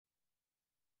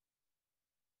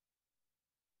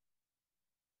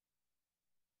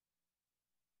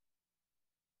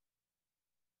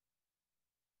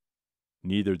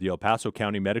Neither the El Paso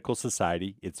County Medical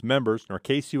Society, its members, nor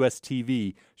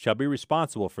KCUS-TV shall be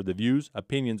responsible for the views,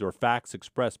 opinions, or facts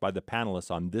expressed by the panelists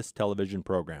on this television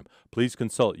program. Please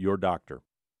consult your doctor.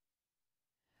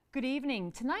 Good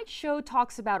evening. Tonight's show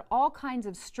talks about all kinds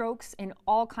of strokes in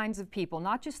all kinds of people,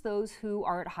 not just those who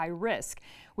are at high risk.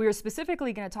 We are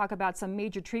specifically going to talk about some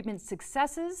major treatment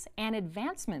successes and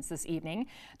advancements this evening.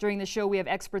 During the show, we have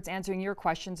experts answering your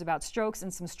questions about strokes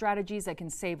and some strategies that can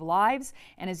save lives.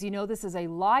 And as you know, this is a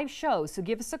live show, so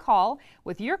give us a call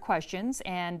with your questions,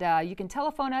 and you can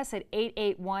telephone us at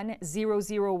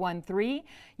 881-0013.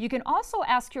 You can also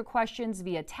ask your questions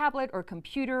via tablet or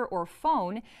computer or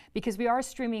phone, because we are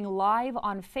streaming live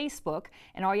on Facebook,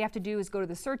 and all you have to do is go to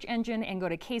the search engine and go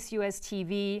to KCUS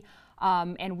TV,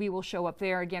 and we will show up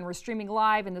there. Again, we're streaming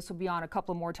live, and this will be on a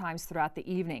couple more times throughout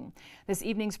the evening. This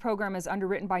evening's program is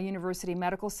underwritten by University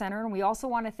Medical Center, and we also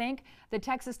want to thank the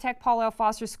Texas Tech Paul L.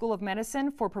 Foster School of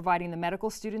Medicine for providing the medical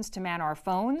students to man our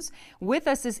phones. With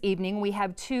us this evening, we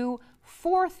have two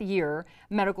fourth-year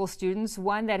medical students,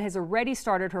 one that has already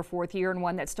started her fourth year and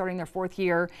one that's starting their fourth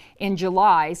year in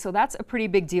July. So that's a pretty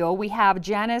big deal. We have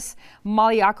Janice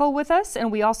Maliaco with us,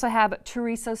 and we also have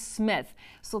Teresa Smith.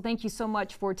 So thank you so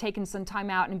much for taking some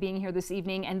time out and being here this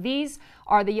evening. And these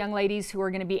are the young ladies who are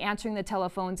going to be answering the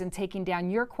telephones and taking down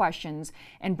your questions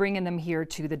and bringing them here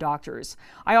to the doctors.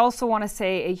 I also want to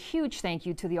say a huge thank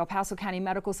you to the El Paso County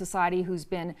Medical Society, who's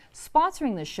been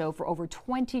sponsoring this show for over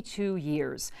 22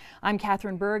 years. I'm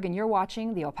Catherine Berg, and you're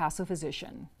watching The El Paso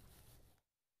Physician.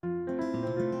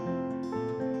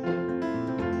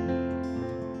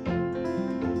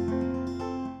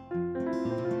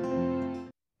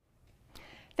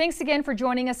 Thanks again for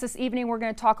joining us this evening. We're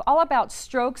going to talk all about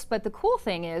strokes, but the cool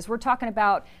thing is we're talking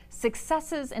about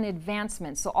successes and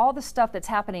advancements. So all the stuff that's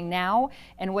happening now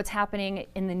and what's happening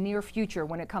in the near future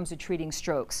when it comes to treating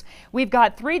strokes. We've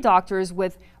got three doctors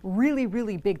with really,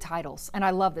 really big titles, and I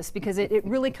love this because it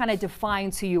really kind of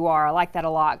defines who you are. I like that a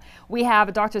lot. We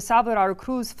have Dr. Salvador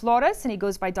Cruz Flores, and he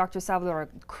goes by Dr. Salvador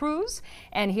Cruz,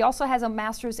 and he also has a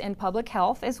master's in public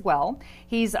health as well.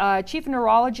 He's Chief of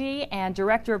Neurology and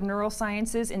Director of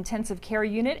Neurosciences Intensive Care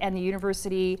Unit at the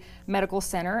University Medical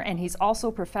Center, and he's also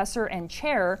Professor and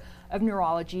Chair of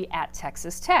Neurology at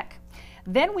Texas Tech.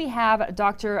 Then we have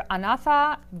Dr.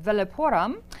 Anatha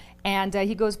Velipuram, and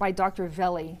he goes by Dr.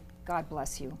 Veli. God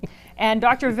bless you. And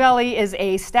Dr. Veli is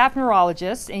a staff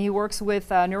neurologist, and he works with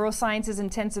neurosciences,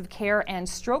 intensive care, and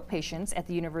stroke patients at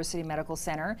the University Medical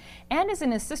Center, and is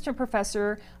an assistant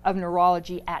professor of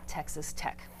neurology at Texas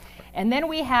Tech. And then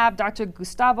we have Dr.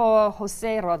 Gustavo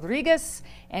Jose Rodriguez,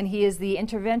 and he is the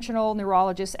interventional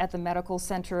neurologist at the Medical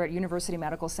Center at University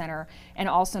Medical Center, and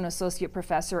also an associate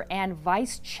professor and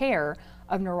vice chair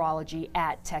of neurology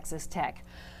at Texas Tech.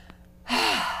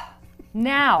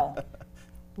 Now,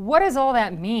 what does all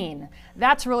that mean?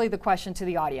 That's really the question to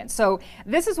the audience. So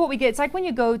this is what we get. It's like when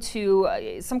you go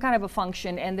to some kind of a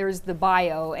function and there's the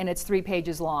bio and it's 3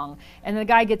 pages long, and the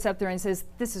guy gets up there and says,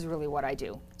 this is really what I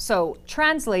do. So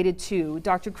translated to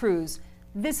Dr. Cruz,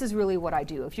 this is really what I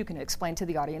do. If you can explain to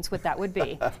the audience what that would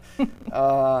be.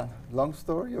 Long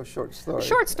story or short story?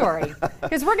 Short story,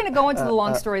 because we're going to go into the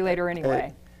long story later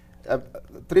anyway.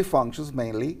 3 functions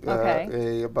mainly.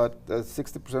 Okay. About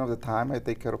 60% of the time I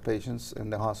take care of patients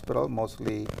in the hospital,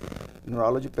 mostly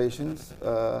neurology patients,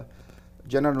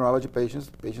 general neurology patients,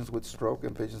 patients with stroke,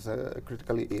 and patients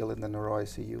critically ill in the neuro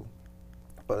ICU,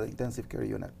 but intensive care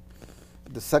unit.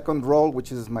 The second role,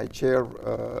 which is my chair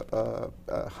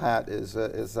hat, is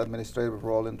administrative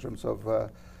role in terms of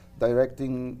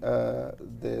directing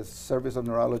the service of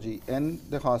neurology in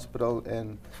the hospital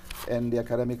and the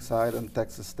academic side on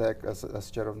Texas Tech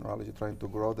as chair of neurology, trying to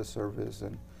grow the service.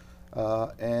 And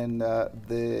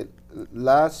the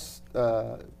last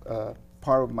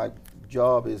part of my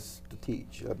job is to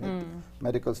teach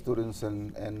medical students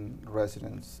and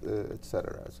residents,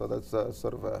 etc. So that's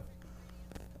sort of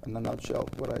in a nutshell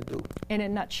what I do. In a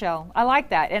nutshell. I like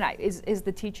that. And is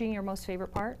the teaching your most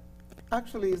favorite part?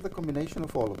 Actually, it's the combination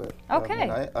of all of it. Okay.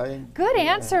 I mean, good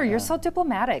answer. You're so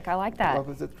diplomatic. I like that. Love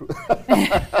is the truth.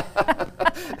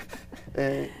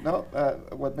 No,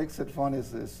 what makes it fun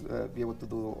is be able to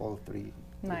do all three.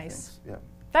 Nice. Things. Yeah.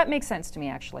 That makes sense to me,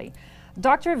 actually.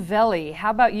 Dr. Veli,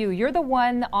 how about you? You're the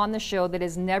one on the show that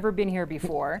has never been here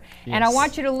before. Yes. And I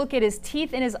want you to look at his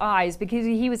teeth and his eyes, because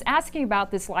he was asking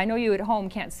about this. I know you at home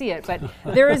can't see it, but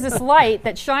there is this light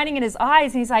that's shining in his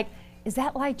eyes, and he's like, is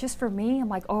that light just for me? I'm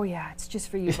like, oh yeah, it's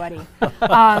just for you, buddy.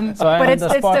 But it's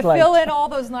to fill in all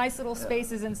those nice little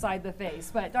spaces inside the face.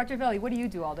 But Dr. Veli, what do you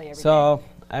do all day, every day? So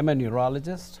I'm a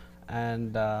neurologist,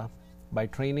 and by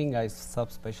training I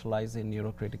subspecialize in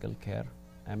neurocritical care.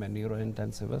 I'm a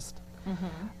neurointensivist.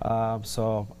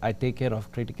 So I take care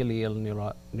of critically ill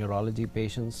neurology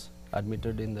patients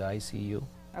admitted in the ICU.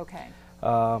 Okay.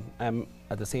 I'm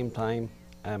at the same time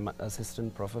I'm an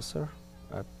assistant professor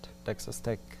at Texas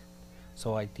Tech,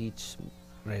 so I teach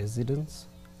residents,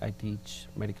 I teach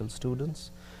medical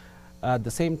students. At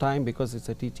the same time, because it's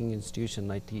a teaching institution,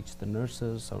 I teach the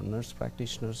nurses or nurse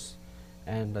practitioners,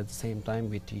 and at the same time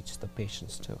we teach the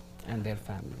patients too and their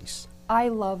families. I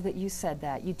love that you said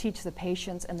that. You teach the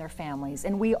patients and their families,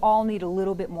 and we all need a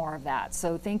little bit more of that.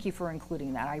 So thank you for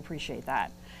including that. I appreciate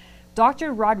that.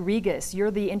 Dr. Rodriguez,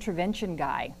 you're the intervention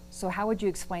guy. So how would you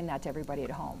explain that to everybody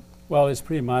at home? Well, it's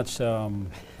pretty much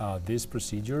these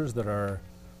procedures that are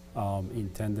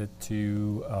intended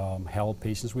to help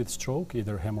patients with stroke,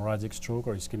 either hemorrhagic stroke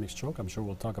or ischemic stroke. I'm sure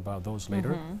we'll talk about those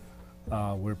later.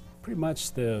 We're pretty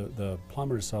much the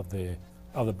plumbers of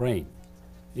the brain.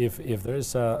 If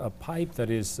there's a pipe that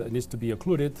needs to be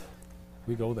occluded,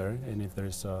 we go there, and if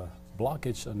there's a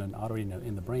blockage in an artery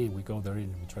in the brain, we go there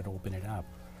and we try to open it up.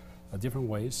 Different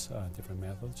ways, different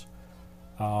methods.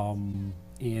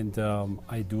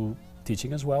 I do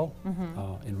teaching as well,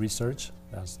 in research.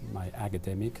 That's my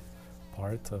academic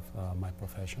part of my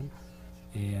profession.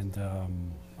 And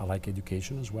I like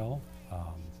education as well.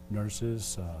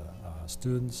 Nurses,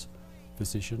 students,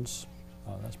 physicians,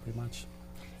 that's pretty much.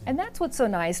 And that's what's so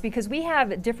nice, because we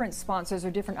have different sponsors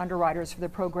or different underwriters for the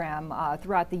program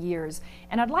throughout the years.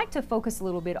 And I'd like to focus a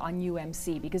little bit on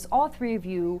UMC, because all three of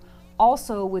you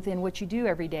also, within what you do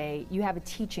every day, you have a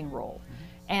teaching role.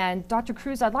 And Dr.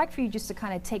 Cruz, I'd like for you just to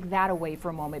kind of take that away for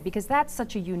a moment, because that's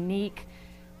such a unique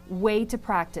way to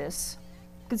practice,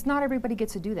 because not everybody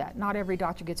gets to do that. Not every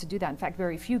doctor gets to do that. In fact,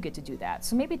 very few get to do that.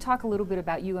 So maybe talk a little bit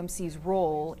about UMC's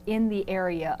role in the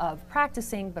area of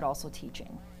practicing, but also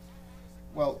teaching.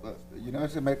 Well,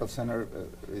 University Medical Center,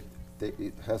 it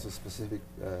has a specific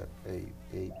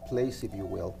a place, if you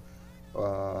will,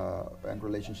 and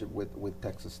relationship with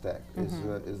Texas Tech.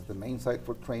 Is the main site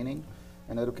for training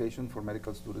and education for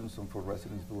medical students and for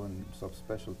residents doing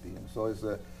subspecialty. And so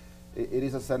it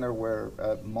is a center where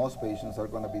most patients are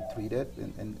going to be treated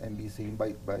and be seen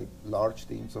by large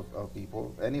teams of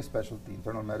people. Any specialty,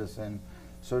 internal medicine,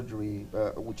 surgery,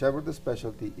 whichever the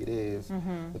specialty it is,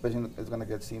 the patient is going to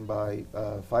get seen by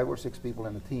 5 or 6 people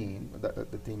in a team.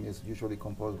 The team is usually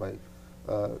composed by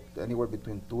anywhere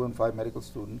between 2 and 5 medical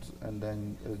students, and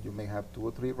then you may have 2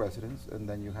 or 3 residents, and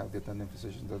then you have the attending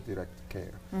physicians that direct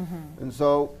care. And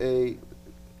so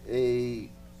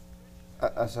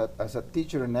as a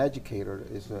teacher and educator,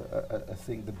 is I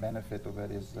think the benefit of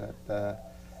it is that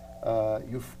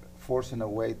you're forced in a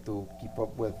way to keep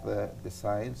up with the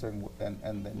science and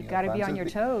then you got to be on your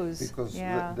toes, because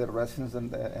the residents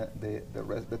and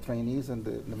the trainees and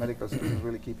the medical students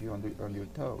really keep you on your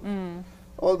toes.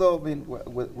 Although, I mean,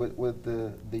 with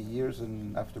the years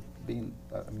and after being,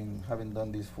 having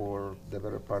done this for the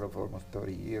better part of almost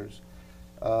 30 years,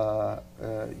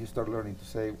 you start learning to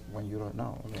say when you don't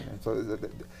know. And so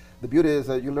the beauty is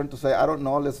that you learn to say, I don't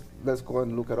know, let's go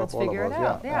and look it up, all of us. Figure it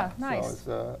out. Yeah, nice.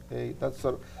 So it's, that's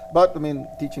sort of, but I mean,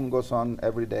 teaching goes on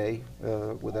every day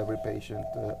with every patient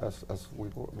as we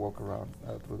walk around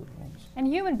through the rooms. And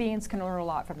human beings can learn a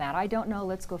lot from that. I don't know,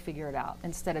 let's go figure it out,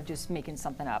 instead of just making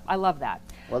something up. I love that.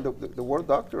 Well, the word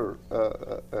doctor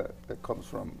comes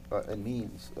from and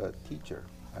means teacher,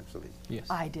 actually. Yes.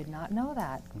 I did not know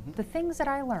that. The things that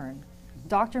I learn.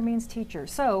 Doctor means teacher.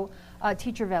 So,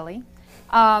 Teacher Veli,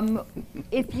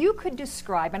 if you could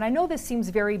describe, and I know this seems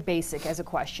very basic as a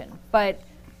question, but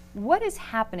what is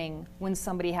happening when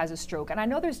somebody has a stroke? And I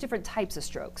know there's different types of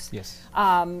strokes. Yes.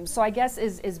 So I guess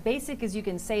as basic as you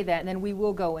can say that, and then we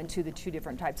will go into the 2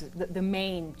 different types, the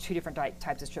main 2 different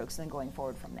types of strokes, and then going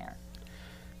forward from there.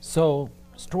 So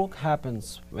stroke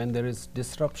happens when there is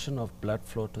disruption of blood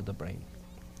flow to the brain.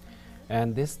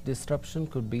 And this disruption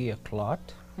could be a clot,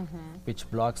 which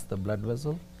blocks the blood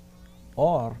vessel,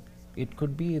 or it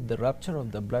could be the rupture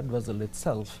of the blood vessel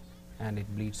itself, and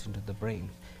it bleeds into the brain.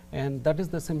 And that is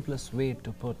the simplest way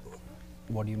to put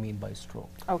what you mean by stroke.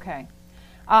 Okay.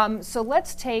 So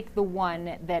let's take the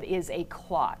one that is a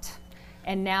clot.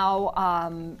 And now,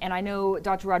 and I know,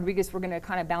 Dr. Rodriguez, we're going to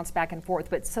kind of bounce back and forth,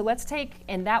 but so let's take,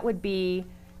 and that would be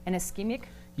an ischemic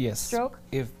stroke?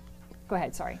 Go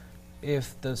ahead, sorry.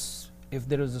 If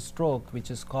there is a stroke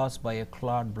which is caused by a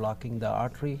clot blocking the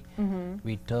artery,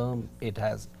 we term it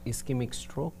as ischemic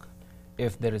stroke.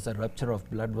 If there is a rupture of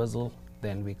blood vessel,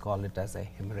 then we call it as a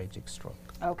hemorrhagic stroke.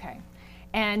 Okay.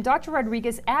 And Dr.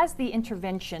 Rodriguez, as the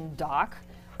intervention doc,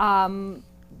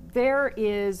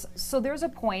 there's a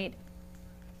point,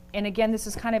 and again, this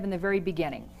is kind of in the very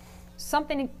beginning.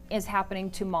 Something is happening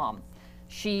to mom.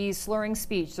 she's slurring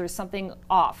speech, there's something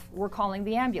off, we're calling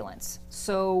the ambulance.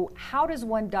 So how does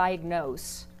one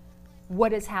diagnose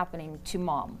what is happening to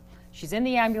mom? She's in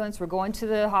the ambulance, we're going to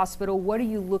the hospital. What are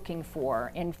you looking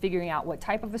for in figuring out what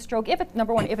type of a stroke, if it,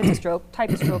 number one, if it's a stroke,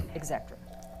 type of stroke, etc.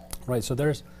 Right, so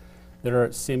there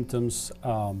are symptoms,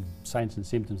 signs and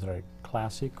symptoms that are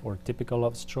classic or typical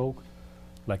of stroke,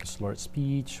 like a slurred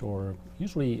speech or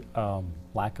usually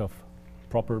lack of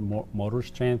proper motor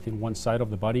strength in one side of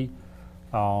the body.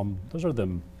 Those are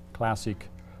the classic,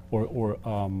 or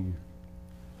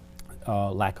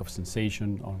lack of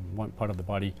sensation on one part of the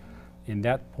body. And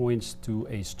that points to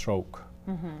a stroke.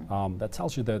 That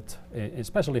tells you that,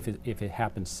 especially if it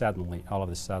happens suddenly, all of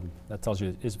a sudden, that tells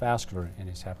you it's vascular and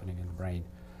it's happening in the brain.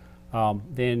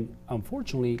 Then,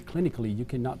 unfortunately, clinically, you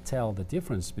cannot tell the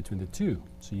difference between the two.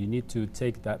 So you need to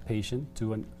take that patient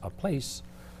to a place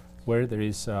where there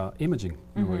is imaging,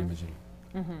 neuroimaging.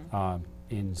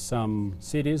 In some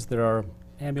cities, there are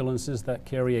ambulances that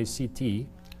carry a CT,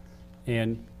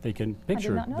 and they can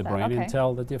picture the brain and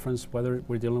tell the difference whether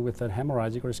we're dealing with a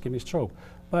hemorrhagic or ischemic stroke.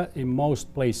 But in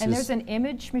most places... And there's an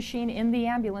image machine in the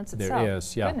ambulance itself? There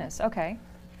is, yeah. Goodness, okay.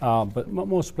 But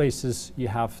most places, you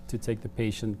have to take the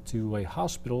patient to a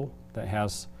hospital that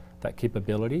has that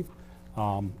capability,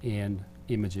 and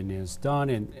imaging is done,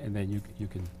 and then you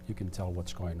can tell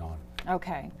what's going on.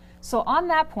 Okay. So on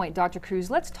that point, Dr.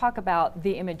 Cruz, let's talk about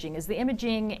the imaging. Is the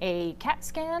imaging a CAT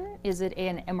scan? Is it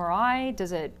an MRI?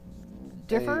 Does it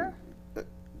differ?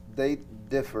 They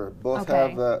differ. Both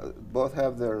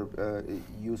have their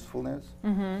usefulness.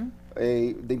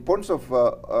 The importance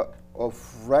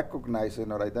of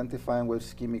recognizing or identifying with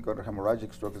ischemic or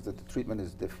hemorrhagic stroke is that the treatment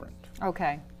is different.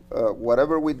 Okay.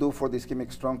 Whatever we do for the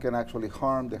ischemic stroke can actually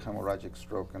harm the hemorrhagic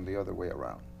stroke and the other way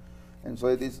around. And so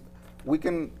it is, we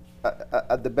can,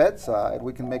 at the bedside,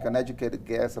 we can make an educated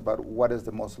guess about what is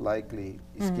the most likely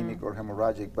ischemic or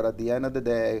hemorrhagic, but at the end of the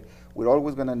day, we're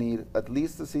always going to need at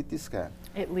least a CT scan.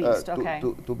 At least, okay.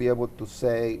 To be able to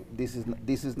say this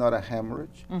is not a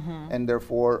hemorrhage, and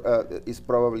therefore it's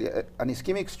probably, an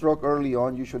ischemic stroke early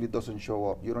on usually doesn't show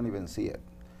up. You don't even see it.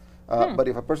 But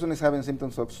if a person is having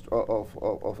symptoms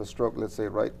of a stroke, let's say,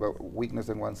 right, weakness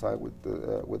in one side with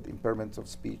impairments of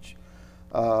speech,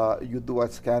 you do a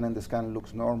scan and the scan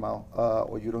looks normal,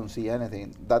 or you don't see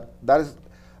anything, that is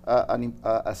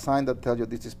a sign that tells you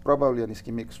this is probably an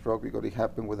ischemic stroke because it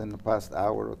happened within the past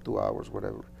hour or 2 hours,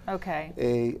 whatever. Okay.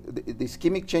 The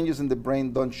ischemic changes in the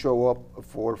brain don't show up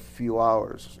for a few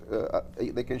hours.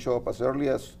 They can show up as early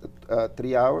as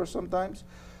 3 hours sometimes,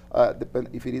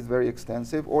 if it is very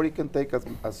extensive, or it can take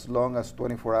as long as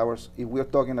 24 hours if we're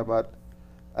talking about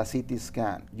a CT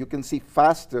scan. You can see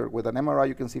faster, with an MRI,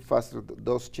 you can see faster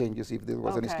those changes if there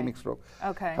was an ischemic stroke.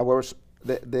 Okay. However,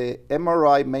 the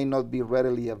MRI may not be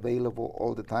readily available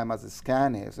all the time as the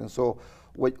scan is. And so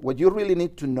what you really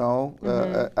need to know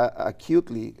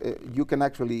acutely, you can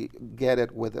actually get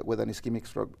it with an ischemic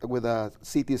stroke, with a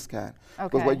CT scan. Okay.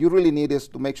 Because what you really need is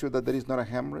to make sure that there is not a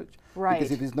hemorrhage. Right.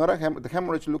 Because if it's not a hemorrhage, the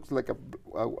hemorrhage looks like a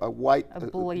white,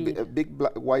 bleed. A big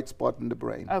white spot in the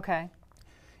brain. Okay.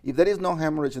 If there is no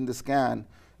hemorrhage in the scan,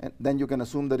 then you can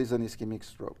assume that it's an ischemic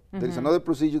stroke. There is another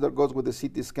procedure that goes with the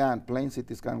CT scan, plain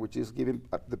CT scan, which is giving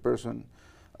the person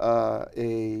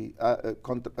a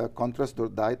contrast or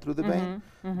dye through the vein.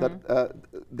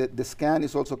 That the scan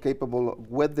is also capable,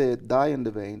 with the dye in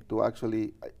the vein, to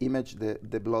actually image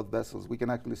the blood vessels. We can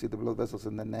actually see the blood vessels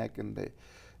in the neck and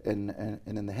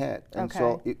in the head. And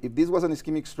so if this was an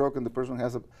ischemic stroke and the person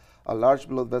has a large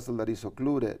blood vessel that is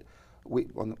occluded,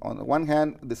 on the one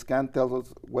hand, the scan tells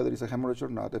us whether it's a hemorrhage or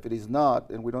not. If it is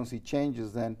not, and we don't see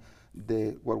changes, then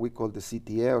what we call the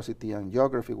CTA or CT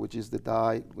angiography, which is the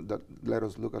dye that let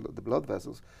us look at the blood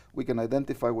vessels, we can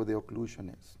identify where the occlusion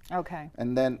is. Okay.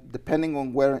 And then, depending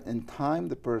on where in time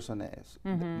the person is,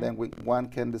 then one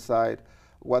can decide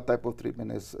what type of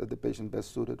treatment is the patient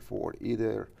best suited for.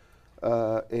 Either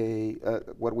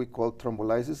what we call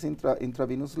thrombolysis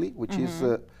intravenously, which is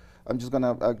I'm just going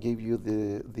to give you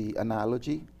the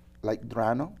analogy, like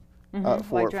Drano,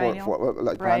 for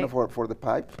the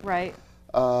pipe. Right.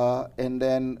 And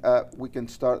then we can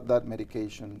start that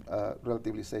medication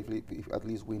relatively safely, if at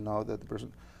least we know that the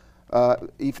person,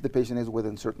 if the patient is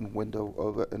within a certain window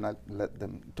of, and I'll let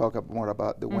them talk more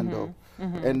about the window.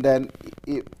 And then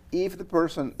if the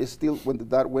person is still within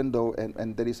that window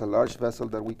and there is a large vessel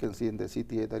that we can see in the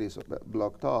CTA that is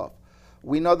blocked off,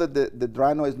 we know that the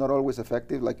Drano is not always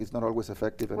effective, like it's not always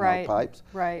effective in our pipes.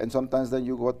 Right. And sometimes then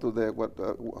you go to the,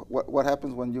 what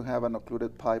happens when you have an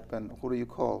occluded pipe, and who do you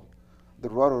call? the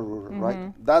Roto-Rooter,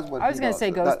 right? That's what I was he going does. to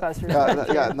say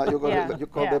Ghostbusters. No, you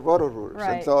call Yeah. the Roto-Rooters.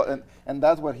 Right. And so, and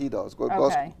that's what he does. Goes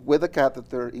Okay. with a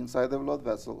catheter inside the blood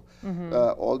vessel,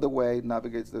 all the way,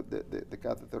 navigates the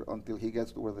catheter until he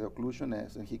gets to where the occlusion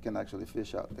is, and he can actually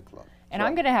fish out the clot. And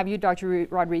I'm going to have you, Dr.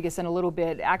 Rodriguez, in a little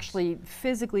bit actually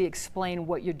physically explain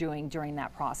what you're doing during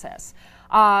that process.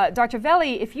 Dr.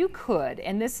 Velli, if you could,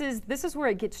 and this is where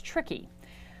it gets tricky.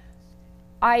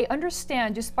 I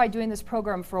understand just by doing this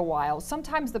program for a while,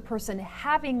 sometimes the person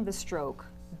having the stroke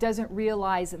doesn't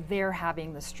realize they're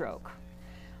having the stroke.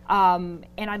 And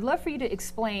I'd love for you to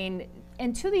explain,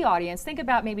 and to the audience, think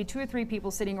about maybe 2 or 3 people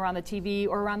sitting around the TV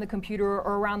or around the computer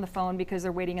or around the phone because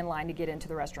they're waiting in line to get into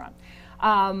the restaurant.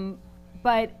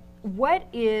 But what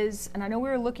is, and I know we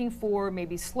were looking for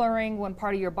maybe slurring, one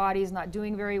part of your body is not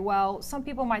doing very well. Some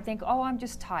people might think, oh, I'm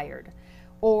just tired.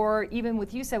 Or even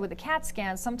with you said with the CAT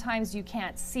scan, sometimes you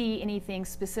can't see anything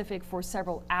specific for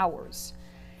several hours.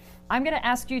 I'm going to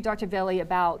ask you, Dr. Velli,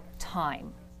 about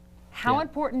time. How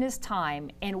important is time,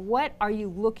 and what are you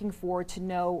looking for to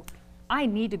know, I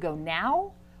need to go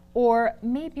now, or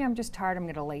maybe I'm just tired, I'm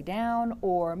going to lay down,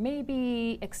 or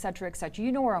maybe et cetera, et cetera.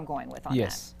 You know where I'm going with on that.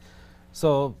 Yes.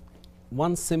 So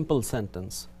one simple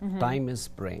sentence, time is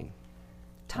brain.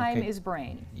 Time Okay. is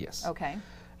brain. Yes. Okay.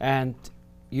 And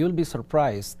you'll be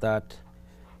surprised that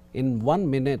in 1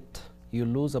 minute you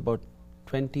lose about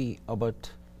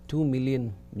 2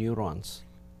 million neurons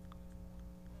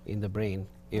in the brain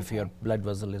if your blood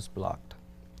vessel is blocked.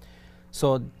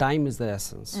 So time is the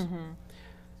essence.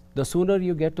 The sooner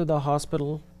you get to the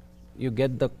hospital, you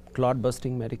get the clot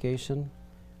busting medication,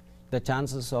 the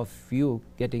chances of you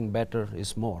getting better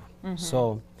is more.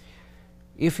 So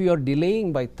if you are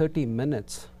delaying by 30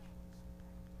 minutes,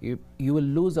 you will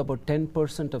lose about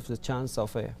 10% of the chance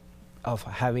of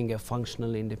having a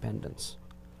functional independence.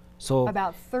 So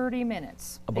About 30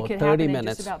 minutes. About it could 30 happen in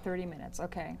minutes. just about 30 minutes.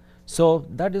 Okay. So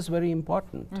that is very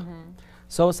important.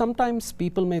 So sometimes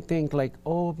people may think like,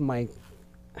 oh, my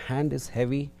hand is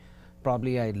heavy,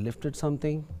 probably I lifted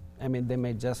something. I mean, they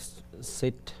may just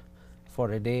sit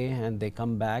for a day and they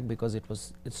come back because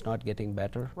it's not getting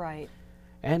better. Right.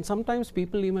 And sometimes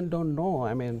people even don't know.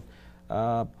 I mean,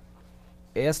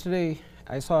 yesterday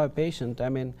I saw a patient, I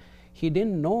mean, he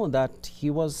didn't know that he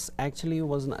was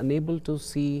wasn't unable to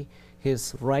see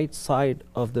his right side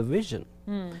of the vision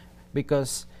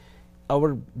because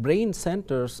our brain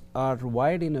centers are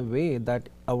wired in a way that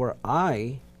our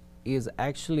eye is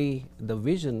actually, the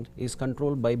vision is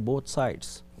controlled by both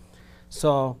sides.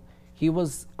 So he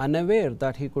was unaware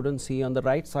that he couldn't see on the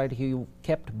right side. He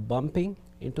kept bumping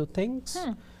into things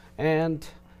and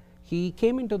he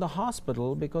came into the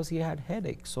hospital because he had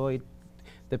headache. So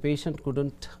the patient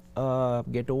couldn't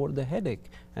get over the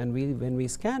headache, and when we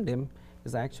scanned him,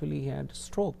 he had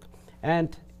stroke.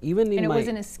 And even And it was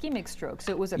an ischemic stroke,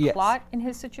 so it was a Yes. clot in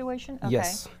his situation? Okay.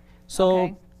 Yes. So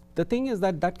Okay. the thing is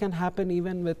that can happen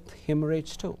even with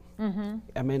hemorrhage too.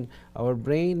 I mean, our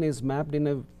brain is mapped in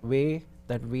a way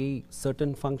that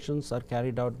certain functions are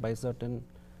carried out by certain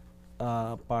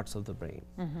parts of the brain.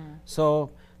 So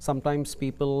sometimes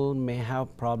people may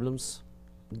have problems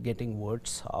getting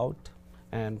words out.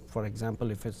 And for example,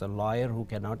 if it's a lawyer who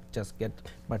cannot just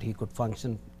but he could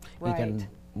function, he can Right.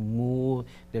 move,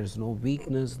 there is no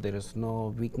weakness,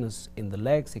 in the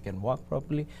legs, he can walk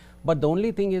properly. But the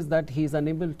only thing is that he is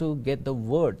unable to get the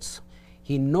words.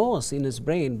 He knows in his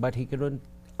brain, but he couldn't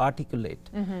articulate.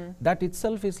 That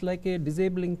itself is like a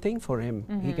disabling thing for him.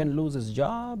 He can lose his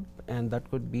job, and that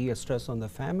could be a stress on the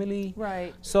family.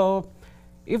 Right. So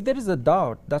if there is a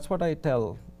doubt, that's what I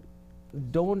tell,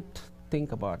 don't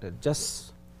think about it.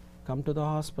 Just come to the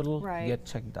hospital, Right. get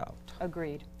checked out.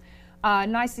 Agreed.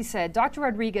 Nicely said. Dr.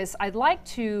 Rodriguez, I'm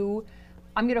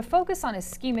going to focus on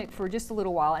ischemic for just a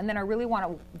little while, and then I really want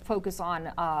to focus on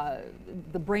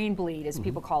the brain bleed, as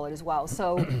people call it as well.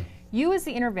 So you as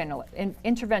the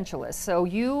interventionalist, so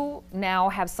you now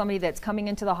have somebody that's coming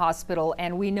into the hospital,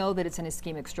 and we know that it's an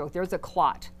ischemic stroke. There's a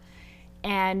clot.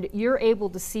 And you're able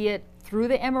to see it through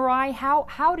the MRI.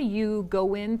 How do you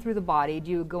go in through the body?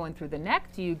 Do you go in through the neck?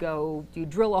 Do you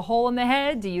drill a hole in the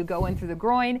head? Do you go in through the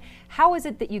groin? How is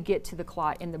it that you get to the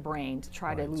clot in the brain to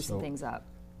try to loosen things up?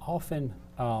 Often,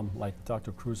 like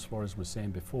Dr. Cruz Flores was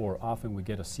saying before, often we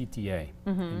get a CTA,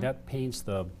 and that paints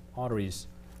the arteries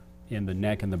in the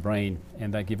neck and the brain,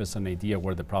 and that gives us an idea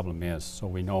where the problem is. So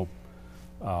we know,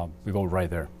 we go right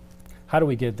there. How do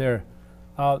we get there?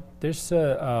 There's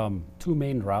 2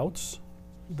 main routes.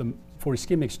 For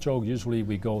ischemic stroke, usually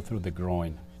we go through the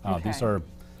groin. These Okay. are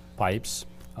pipes,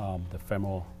 the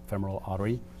femoral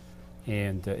artery,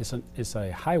 and it's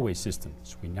a highway system.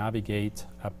 So we navigate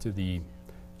up to the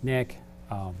neck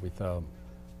with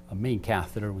a main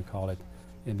catheter, we call it,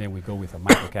 and then we go with a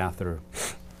microcatheter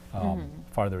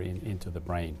farther into the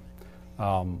brain.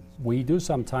 We do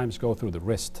sometimes go through the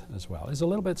wrist as well. It's a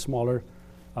little bit smaller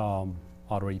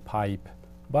artery pipe,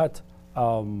 but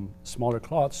smaller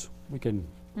clots we can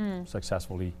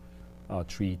successfully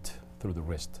treat through the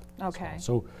wrist. Okay. As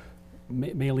well. So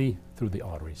mainly through the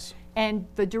arteries. And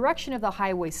the direction of the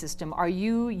highway system, are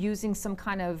you using some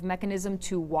kind of mechanism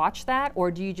to watch that,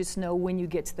 or do you just know when you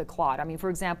get to the clot? I mean, for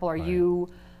example, are you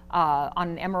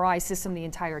on an MRI system the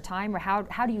entire time, or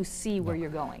how do you see where you're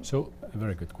going? So, a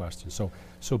very good question.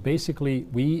 So basically,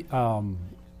 we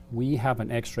have an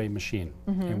X-ray machine,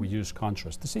 and we use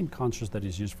contrast, the same contrast that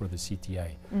is used for the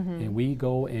CTA. And we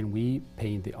go and we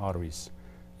paint the arteries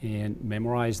and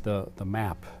memorize the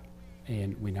map,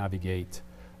 and we navigate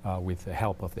with the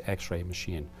help of the X-ray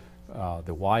machine.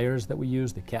 The wires that we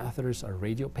use, the catheters, are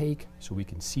radiopaque, so we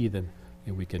can see them,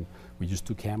 and we use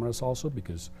 2 cameras also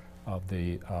because of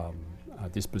the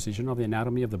disposition of the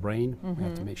anatomy of the brain. We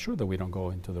have to make sure that we don't go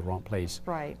into the wrong place.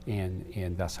 Right.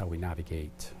 And that's how we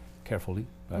navigate carefully.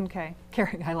 Okay,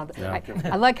 I love that. Yeah.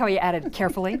 I like how you added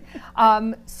carefully.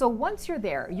 So once you're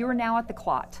there, you're now at the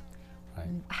clot. Right.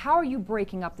 How are you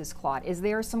breaking up this clot? Is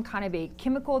there some kind of a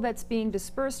chemical that's being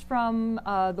dispersed from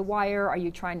the wire? Are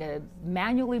you trying to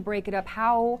manually break it up?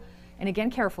 How, and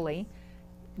again carefully,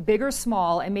 big or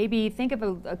small, and maybe think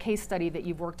of a case study that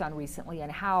you've worked on recently and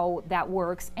how that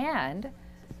works. And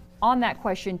on that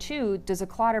question too, does a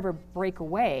clot ever break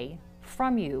away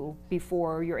from you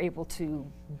before you're able to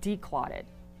declot it?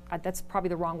 That's probably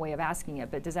the wrong way of asking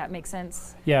it, but does that make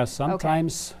sense? Yeah,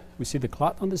 sometimes we see the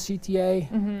clot on the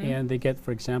CTA, and they get,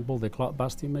 for example, the clot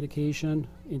busting medication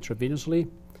intravenously.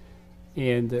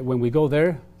 And when we go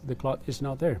there, the clot is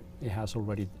not there. It has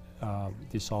already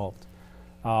dissolved.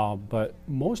 But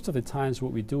most of the times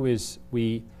what we do is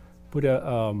we put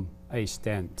a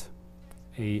stent.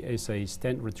 It's a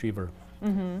stent retriever.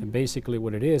 And basically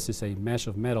what it is a mesh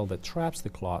of metal that traps the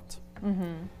clot.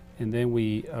 And then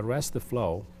we arrest the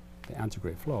flow, the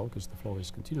antegrade flow, because the flow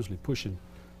is continuously pushing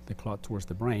the clot towards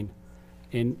the brain,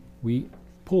 and we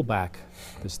pull back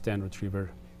the stent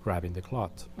retriever, grabbing the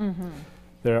clot.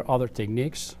 There are other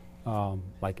techniques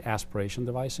like aspiration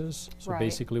devices. So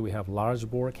basically we have large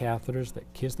bore catheters that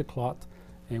kiss the clot,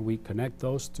 and we connect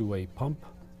those to a pump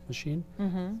machine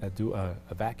that do a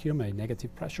vacuum, a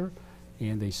negative pressure,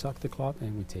 and they suck the clot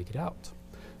and we take it out.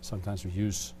 Sometimes we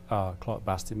use clot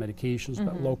busting medications,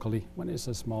 but locally, when it's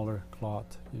a smaller clot,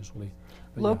 usually.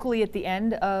 But locally at the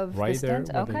end of right the stent?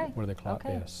 there Okay. where the clot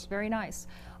is. Very nice.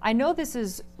 I know this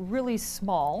is really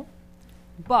small,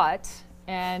 but,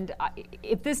 and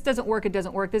if this doesn't work, it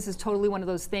doesn't work. This is totally one of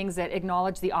those things that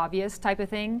acknowledge the obvious type of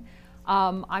thing.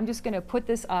 I'm just going to put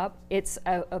this up. It's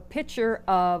a picture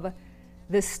of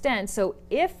the stent. So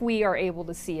if we are able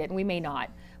to see it, and we may not,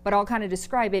 but I'll kind of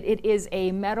describe it. It is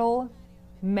a metal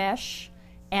mesh,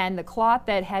 and the clot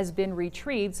that has been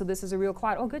retrieved, so this is a real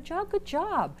clot. Oh, good job, good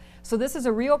job. So this is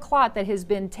a real clot that has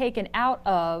been taken out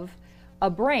of a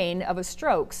brain of a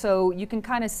stroke. So you can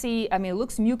kind of see, I mean, it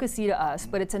looks mucousy to us,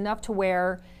 but it's enough to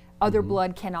where other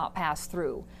blood cannot pass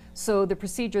through. So the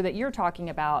procedure that you're talking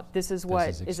about, this is what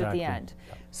is at the end.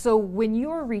 Yep. So when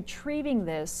you're retrieving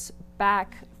this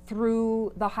back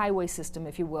through the highway system,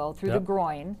 if you will, through the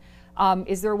groin,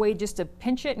 is there a way just to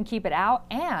pinch it and keep it out?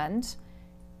 And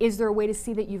is there a way to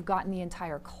see that you've gotten the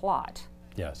entire clot?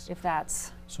 Yes. If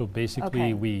that's So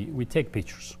basically, we take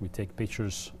pictures. We take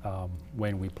pictures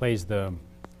when we place the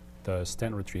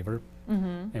stent retriever,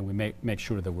 and we make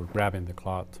sure that we're grabbing the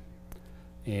clot,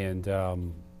 and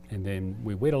then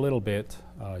we wait a little bit,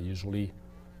 usually,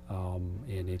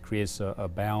 and it creates a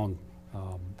bound,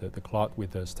 the clot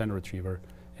with the stent retriever,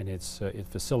 and it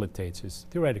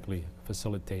theoretically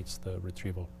facilitates the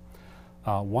retrieval.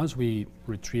 Once we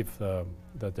retrieve the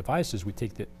devices, we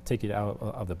take it out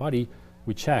of the body.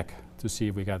 We check to see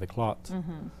if we got the clot.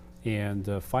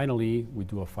 And finally, we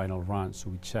do a final run.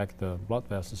 So we check the blood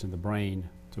vessels in the brain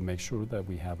to make sure that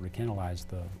we have recanalized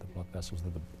the blood vessels,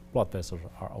 that the blood vessels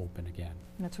are open again.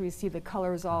 And that's where you see the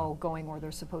colors all going where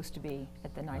they're supposed to be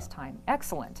at the nice time.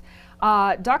 Excellent.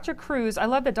 Dr. Cruz, I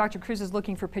love that Dr. Cruz is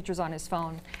looking for pictures on his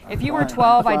phone. If you were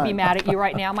 12, I'd be mad at you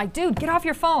right now. I'm like, dude, get off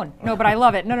your phone. No, but I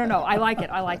love it. No, I like it.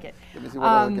 I like it. Let me see what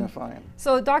I can find.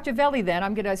 So Dr. Velli then,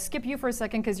 I'm going to skip you for a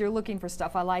second because you're looking for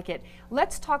stuff. I like it.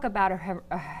 Let's talk about a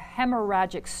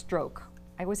hemorrhagic stroke.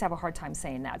 I always have a hard time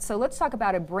saying that. So let's talk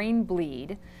about a brain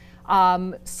bleed,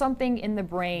 something in the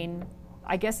brain.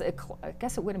 I guess it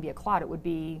wouldn't be a clot, it would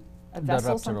be a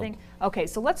vessel, something. Okay,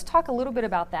 so let's talk a little bit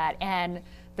about that and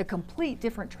the complete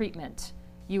different treatment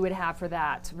you would have for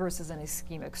that versus an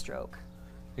ischemic stroke.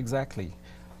 Exactly.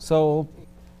 So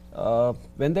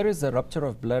When there is a rupture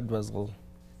of blood vessel,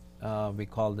 we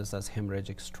call this as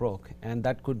hemorrhagic stroke, and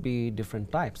that could be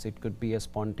different types. It could be a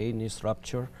spontaneous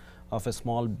rupture of a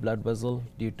small blood vessel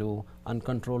due to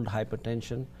uncontrolled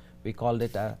hypertension. We call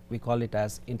it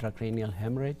as intracranial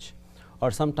hemorrhage,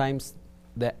 or sometimes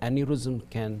the aneurysm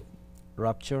can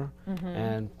rupture,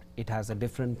 and it has a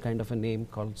different kind of a name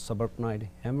called subarachnoid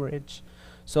hemorrhage.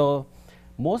 So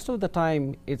most of the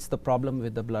time it's the problem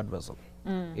with the blood vessel.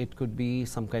 It could be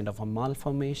some kind of a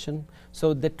malformation.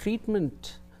 So the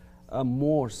treatment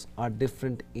modes are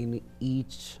different in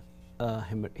each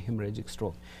hemorrhagic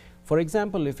stroke. For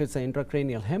example, if it's an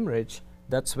intracranial hemorrhage,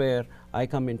 that's where I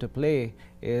come into play.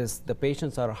 Is the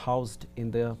patients are housed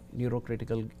in the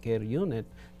neurocritical care unit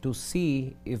to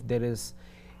see if there is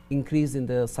increase in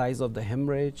the size of the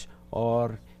hemorrhage,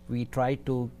 or we try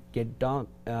to get down,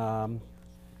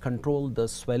 control the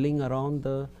swelling around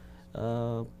the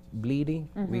bleeding.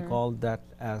 We call that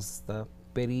as the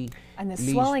and the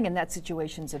swelling in that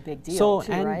situation is a big deal, so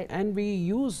too, and, right? and we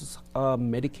use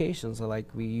medications, like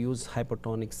we use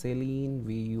hypertonic saline,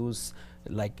 we use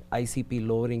like ICP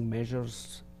lowering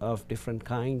measures of different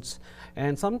kinds,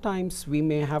 and sometimes we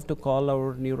may have to call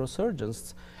our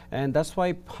neurosurgeons, and that's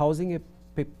why housing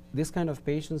this kind of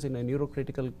patients in a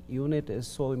neurocritical unit is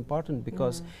so important,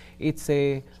 because it's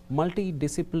a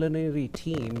multidisciplinary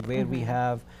team where we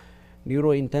have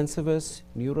neurointensivists,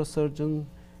 neurosurgeon,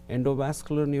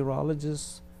 endovascular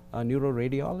neurologists,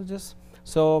 neuroradiologists.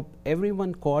 So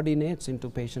everyone coordinates into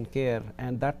patient care,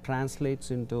 and that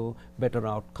translates into better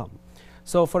outcome.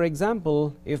 So for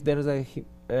example, if there is a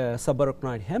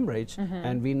subarachnoid hemorrhage,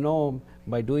 and we know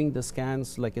by doing the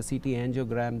scans like a CT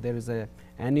angiogram, there is a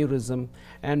aneurysm,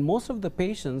 and most of the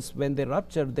patients, when they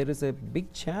rupture, there is a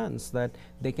big chance that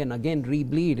they can again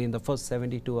rebleed in the first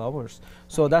 72 hours.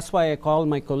 So that's why I call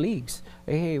my colleagues,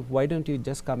 hey, why don't you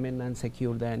just come in and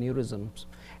secure the aneurysms?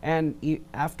 And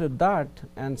after that,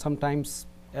 and sometimes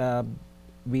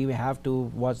we have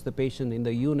to watch the patient in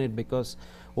the unit, because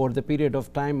over the period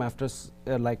of time after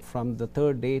like from the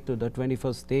 3rd day to the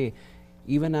 21st day,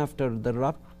 even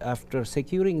after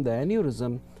securing the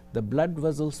aneurysm, the blood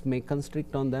vessels may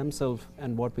constrict on themselves,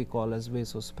 and what we call as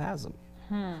vasospasm.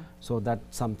 So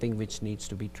that's something which needs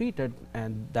to be treated,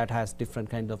 and that has different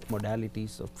kind of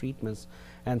modalities of treatments.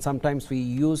 And sometimes we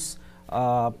use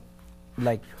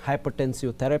like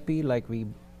hypertensive therapy, like we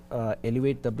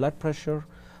elevate the blood pressure.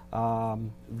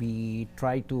 We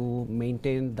try to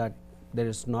maintain that there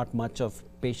is not much of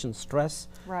patient stress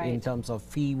in terms of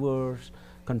fevers,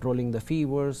 controlling the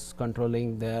fevers,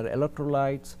 controlling their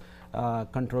electrolytes,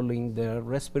 controlling their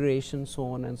respiration, so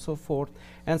on and so forth.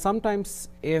 And sometimes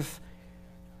if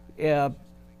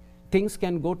things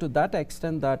can go to that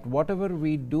extent that whatever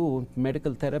we do,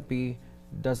 medical therapy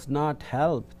does not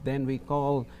help, then we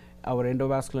call our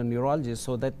endovascular neurologist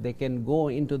so that they can go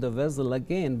into the vessel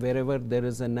again. Wherever there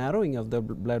is a narrowing of the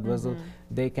blood vessel,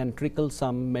 they can trickle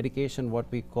some medication, what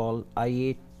we call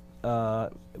IA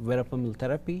verapamil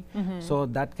therapy, so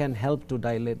that can help to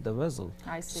dilate the vessel.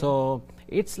 I see. So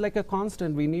it's like a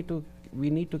constant. We need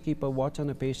to keep a watch on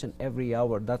a patient every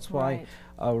hour. That's why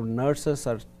our nurses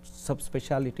are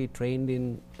subspecialty trained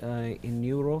in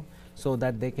neuro, so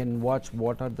that they can watch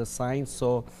what are the signs.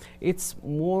 So it's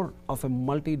more of a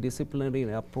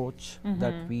multidisciplinary approach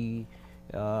that we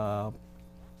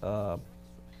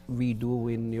do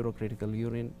in neurocritical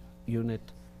unit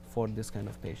for this kind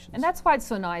of patients. And that's why it's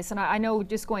so nice. And I know,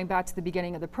 just going back to the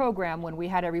beginning of the program when we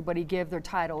had everybody give their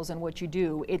titles and what you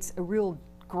do, it's a real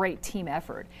great team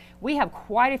effort. We have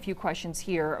quite a few questions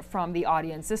here from the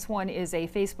audience. This one is a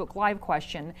Facebook Live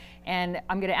question, and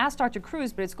I'm going to ask Dr.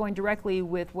 Cruz, but it's going directly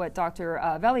with what Dr.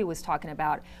 Velli was talking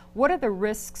about. What are the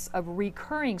risks of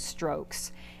recurring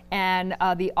strokes and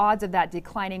the odds of that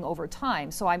declining over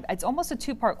time? So it's almost a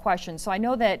two-part question. So I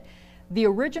know that the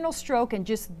original stroke and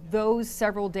just those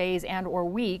several days and or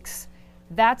weeks,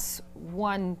 that's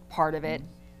one part of it.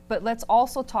 But let's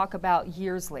also talk about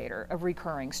years later of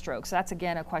recurring strokes. That's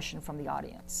again a question from the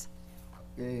audience.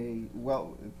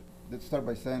 Well, let's start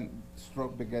by saying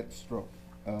stroke begets stroke.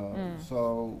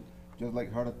 So just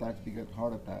like heart attacks beget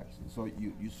heart attacks. So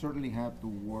you certainly have to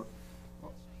work.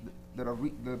 The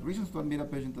reasons to admit a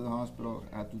patient to the hospital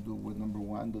have to do with, number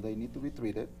one, do they need to be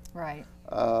treated? Right.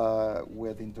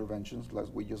 With interventions, like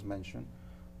we just mentioned.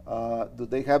 Do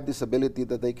they have disability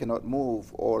that they cannot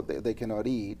move or they cannot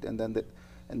eat? And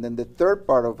then the third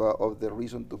part of the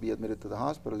reason to be admitted to the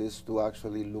hospital is to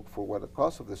actually look for what the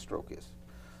cause of the stroke is.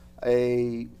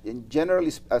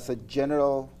 As a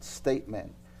general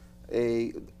statement,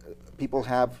 people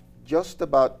have just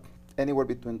about anywhere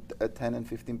between a 10 and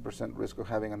 15% risk of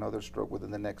having another stroke within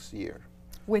the next year.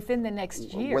 Within the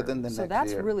next year. Within the so next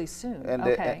that's year. really soon. And,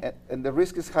 okay. and the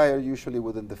risk is higher usually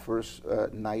within the first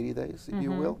 90 days, if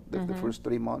you will, the first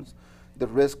 3 months. The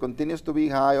risk continues to be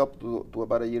high up to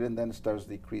about a year and then starts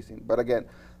decreasing. But again,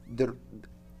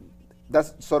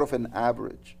 that's sort of an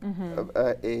average.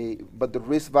 But the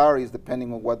risk varies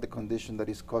depending on what the condition that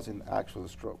is causing actual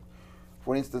stroke.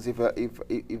 For instance, if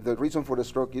the reason for the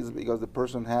stroke is because the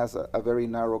person has a very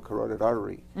narrow carotid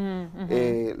artery,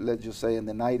 let's just say in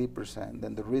the 90%,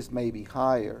 then the risk may be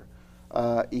higher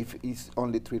if it's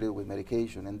only treated with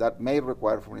medication. And that may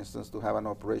require, for instance, to have an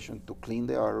operation to clean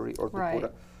the artery or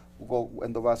to go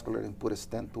endovascular and put a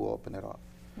stent to open it up.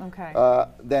 Okay.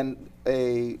 Then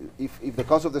if the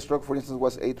cause of the stroke, for instance,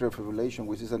 was atrial fibrillation,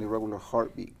 which is an irregular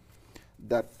heartbeat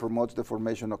that promotes the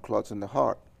formation of clots in the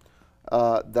heart,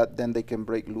 that then they can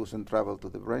break loose and travel to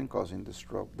the brain, causing the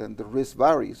stroke. Then the risk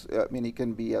varies. I mean, it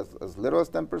can be as little as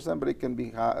 10%, but it can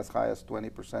be as high as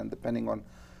 20%, depending on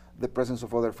the presence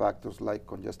of other factors like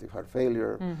congestive heart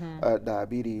failure,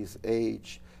 diabetes,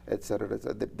 age, et cetera, et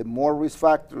cetera. The more risk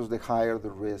factors, the higher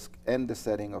the risk and the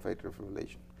setting of atrial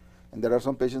fibrillation. And there are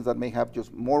some patients that may have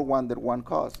just more than one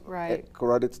cause,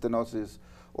 carotid stenosis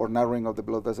or narrowing of the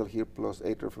blood vessel here plus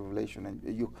atrial fibrillation.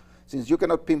 And since you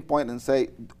cannot pinpoint and say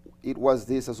it was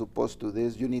this as opposed to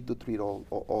this, you need to treat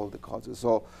all the causes.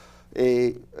 So,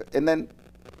 and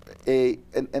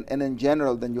in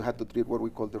general, then you have to treat what we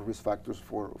call the risk factors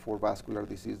for vascular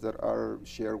disease that are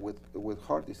shared with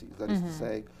heart disease. That is to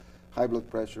say, high blood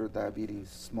pressure, diabetes,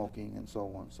 smoking, and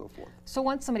so on and so forth. So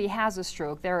once somebody has a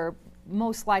stroke, they're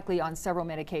most likely on several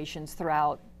medications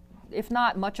throughout, if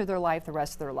not much of their life, the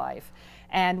rest of their life.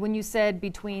 And when you said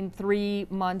between 3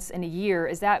 months and a year,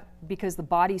 is that because the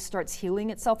body starts healing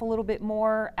itself a little bit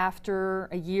more after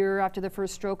a year after the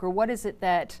first stroke, or what is it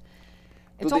that,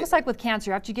 it's almost like with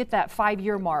cancer, after you get that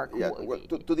 5-year mark. Yeah, well,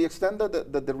 to the extent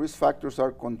that the risk factors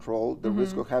are controlled, the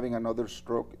risk of having another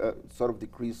stroke sort of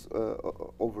decrease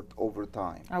over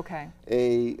time. Okay.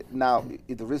 Now,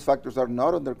 if the risk factors are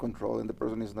not under control and the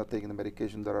person is not taking the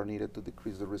medication that are needed to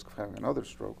decrease the risk of having another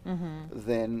stroke,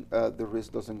 then the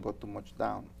risk doesn't go too much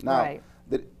down. Now,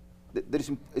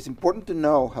 it's important to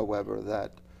know, however,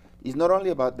 that it's not only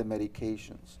about the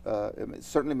medications.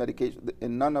 Certainly medication,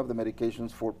 and none of the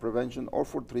medications for prevention or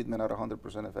for treatment are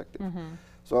 100% effective.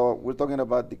 So we're talking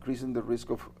about decreasing the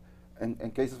risk of, in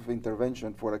cases of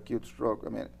intervention for acute stroke. I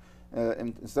mean,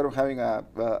 instead of having an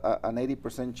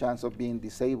 80% chance of being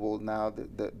disabled, now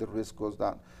the risk goes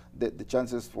down. The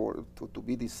chances to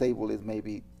be disabled is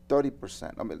maybe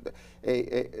 30%. I mean,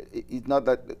 it's not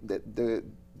that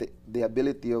the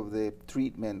ability of the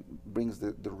treatment brings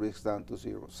the risk down to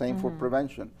zero. Same for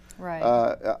prevention. Right.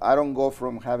 I don't go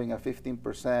from having a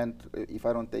 15% if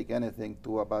I don't take anything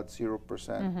to about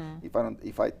 0%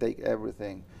 if I take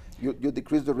everything. You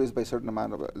decrease the risk by a certain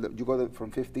amount of it. You go from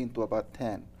 15 to about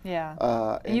 10.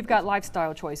 Yeah. And you've got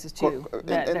lifestyle choices too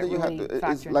that you really have to,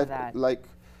 factor into that. Like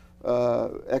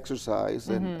exercise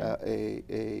and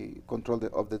a control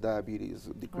of the diabetes,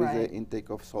 decrease the intake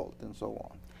of salt, and so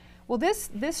on. Well,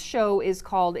 this show is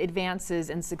called Advances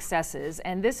and Successes,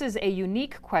 and this is a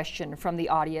unique question from the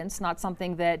audience, not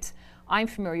something that I'm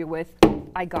familiar with.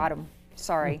 I got him.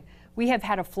 Sorry. We have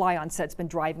had a fly on set. It's been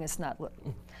driving us nuts.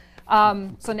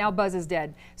 So now Buzz is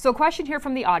dead. So a question here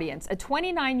from the audience. A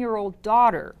 29-year-old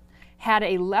daughter had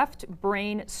a left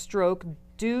brain stroke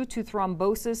due to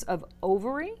thrombosis of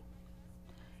ovary.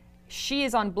 She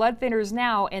is on blood thinners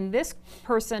now, and this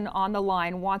person on the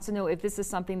line wants to know if this is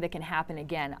something that can happen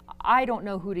again. I don't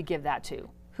know who to give that to.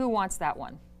 Who wants that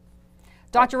one?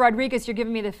 Dr. Rodriguez, you're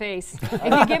giving me the face. If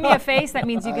you give me a face, that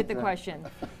means you get the question.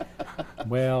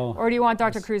 Well, or do you want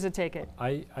Dr. Cruz to take it?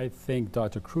 I think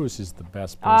Dr. Cruz is the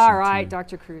best person. All right,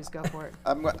 Dr. Cruz, go for it.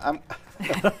 I'm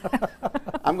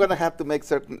going to have to make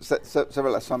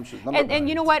several assumptions. And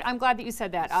you know what? I'm glad that you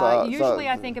said that. Usually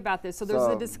I think about this. So there's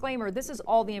a disclaimer. This is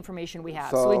all the information we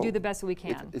have. So we do the best we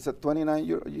can. It's a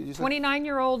 29-year-old.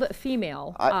 29-year-old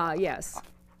female. Yes.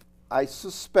 I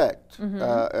suspect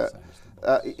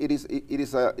it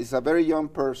is a very young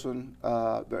person,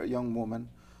 very young woman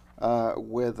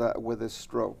with a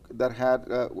stroke that had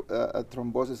a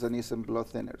thrombosis and is in blood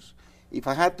thinners. If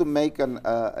I had to make an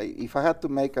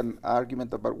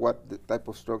argument about what the type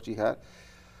of stroke she had,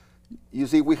 you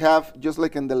see, we have, just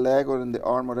like in the leg or in the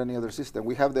arm or any other system,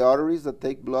 we have the arteries that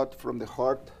take blood from the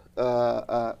heart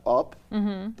up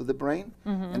to the brain,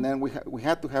 and then we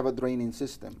had to have a draining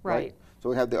system, right? So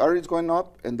we have the arteries going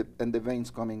up and the veins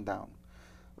coming down.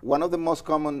 One of the most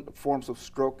common forms of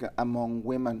stroke among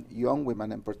women, young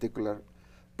women in particular,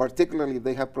 particularly if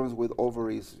they have problems with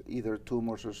ovaries, either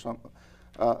tumors or some,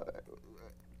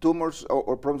 tumors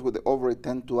or problems with the ovary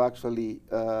tend to actually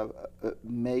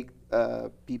make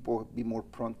people be more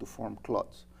prone to form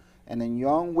clots. And in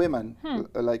young women,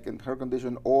 like in her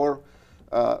condition, or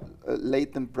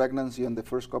late in pregnancy and the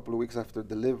first couple of weeks after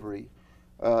delivery,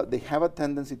 they have a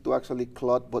tendency to actually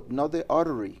clot, but not the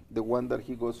artery, the one that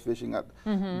he goes fishing at,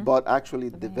 but actually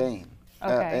the vein.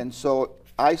 Okay. And so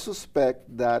I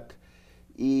suspect that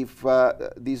if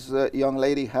this young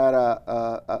lady had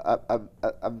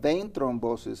a vein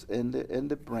thrombosis in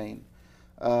the brain,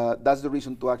 that's the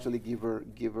reason to actually give her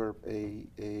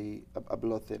a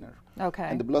blood thinner. Okay.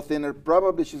 And the blood thinner,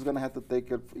 probably she's going to have to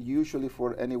take it usually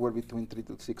for anywhere between 3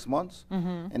 to 6 months.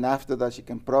 And after that, she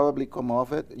can probably come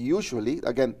off it. Usually,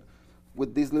 again,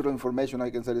 with this little information, I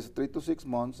can say it's 3 to 6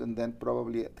 months, and then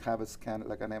probably have a scan,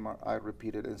 like an MRI,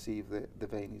 repeated, and see if the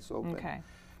vein is open. Okay.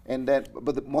 And then,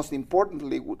 but most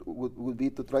importantly would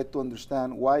be to try to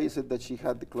understand why is it that she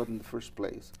had the clot in the first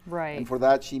place. Right. And for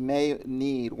that, she may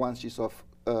need, once she's off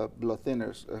blood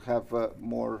thinners, have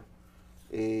more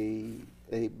a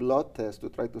blood test to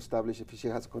try to establish if she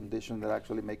has a condition that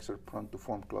actually makes her prone to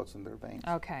form clots in their veins.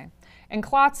 Okay. And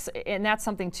clots, and that's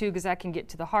something too, because that can get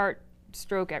to the heart,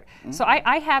 stroke. So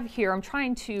I have here, I'm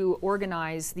trying to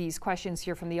organize these questions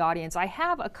here from the audience. I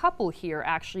have a couple here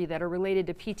actually that are related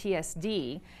to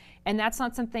PTSD, and that's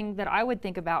not something that I would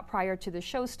think about prior to the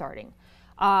show starting.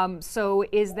 So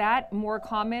is that more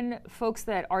common, folks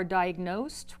that are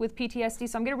diagnosed with PTSD?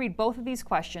 So I'm going to read both of these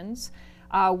questions.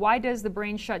 Why does the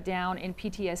brain shut down in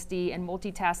PTSD and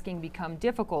multitasking become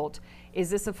difficult? Is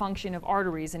this a function of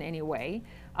arteries in any way?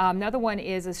 Another one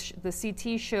is the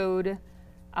CT showed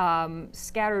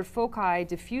scattered foci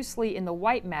diffusely in the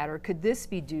white matter. Could this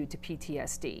be due to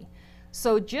PTSD?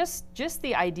 So just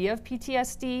the idea of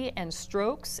PTSD and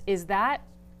strokes, is that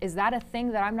a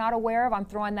thing that I'm not aware of? I'm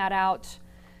throwing that out.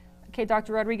 Okay,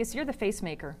 Dr. Rodriguez, you're the face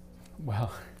maker.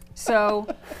 Well, so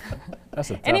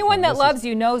that's a tough anyone one. that This loves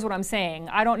you knows what I'm saying.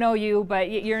 I don't know you, but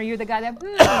you're the guy that,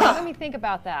 let me think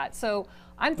about that. So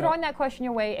I'm throwing that question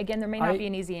your way. Again, there may not be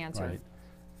an easy answer. Right.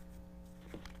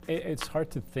 It's hard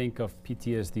to think of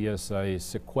PTSD as a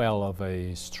sequel of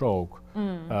a stroke,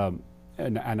 an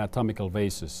anatomical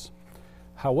basis.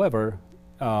 However,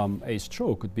 a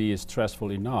stroke could be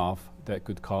stressful enough that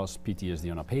could cause PTSD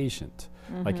on a patient,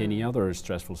 like any other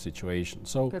stressful situation.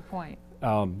 So, good point.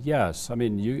 Yes, I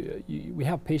mean, we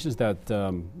have patients that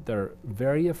they're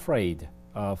very afraid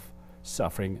of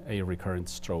suffering a recurrent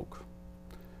stroke,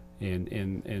 and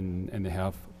they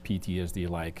have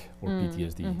PTSD-like or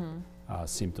PTSD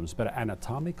symptoms. But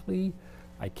anatomically,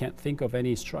 I can't think of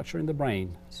any structure in the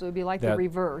brain. So it'd be like the that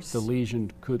reverse. the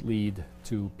lesion could lead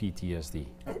to PTSD.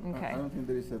 Okay. I don't think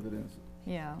there is evidence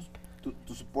Yeah.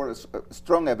 to support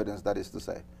strong evidence, that is to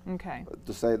say, Okay.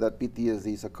 to say that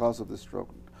PTSD is a cause of the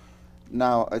stroke.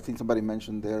 Now, I think somebody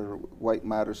mentioned their white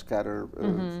matter scatter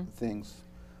things.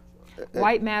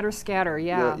 White matter scatter.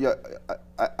 Yeah.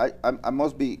 I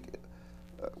must be.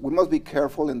 We must be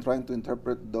careful in trying to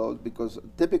interpret those, because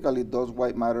typically those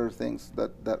white matter things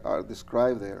that are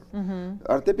described there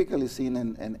are typically seen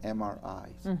in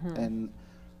MRIs. And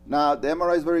now the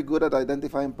MRI is very good at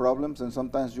identifying problems, and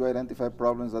sometimes you identify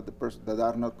problems that that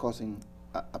are not causing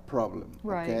a problem.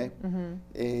 Right. Okay.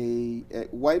 A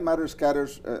white matter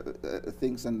scatters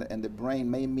things in the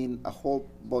brain may mean a whole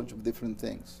bunch of different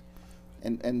things.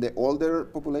 And the older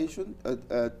population,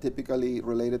 typically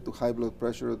related to high blood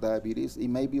pressure or diabetes, it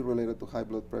may be related to high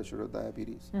blood pressure or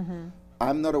diabetes.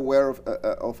 I'm not aware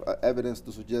of evidence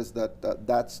to suggest that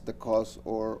that's the cause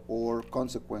or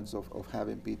consequence of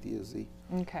having PTSD.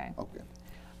 Okay. Okay.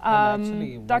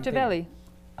 Actually, one Dr. thing Belli.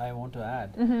 I want to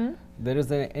add, there is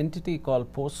an entity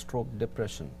called post-stroke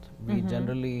depression. We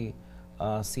generally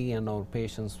see in our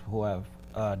patients who have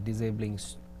disabling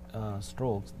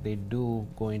strokes, they do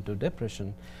go into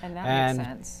depression. And that makes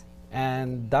sense.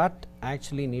 And that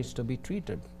actually needs to be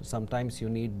treated. Sometimes you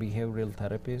need behavioral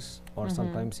therapies, or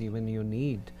sometimes even you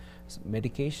need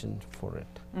medication for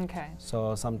it. Okay.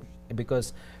 So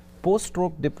because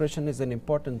post-stroke depression is an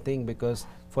important thing, because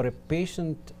for a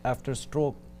patient after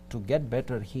stroke to get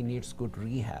better, he needs good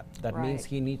rehab. That means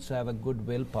he needs to have a good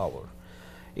willpower.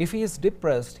 If he is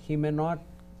depressed, he may not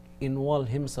involve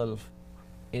himself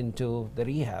into the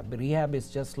rehab. Rehab is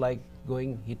just like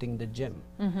hitting the gym.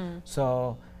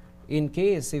 So in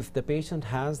case if the patient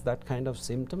has that kind of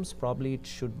symptoms, probably it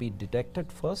should be detected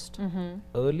first,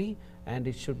 early, and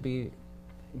it should be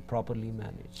properly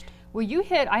managed. Well,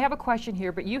 I have a question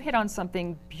here, but you hit on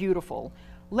something beautiful.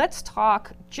 Let's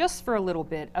talk just for a little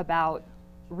bit about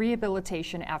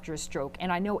rehabilitation after a stroke.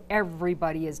 And I know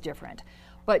everybody is different,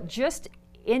 but just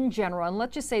in general, and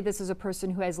let's just say this is a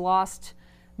person who has lost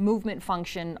movement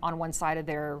function on one side of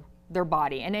their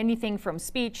body, and anything from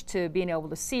speech to being able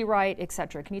to see right,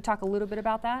 etc. Can you talk a little bit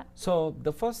about that? So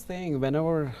the first thing,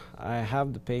 whenever I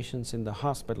have the patients in the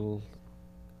hospital,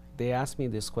 they ask me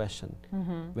this question: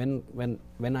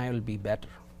 when I will be better?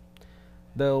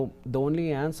 The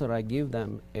only answer I give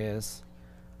them is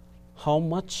how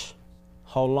much,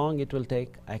 how long it will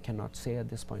take, I cannot say at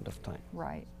this point of time.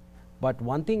 Right. But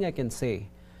one thing I can say,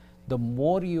 the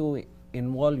more you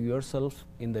involve yourself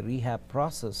in the rehab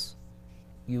process,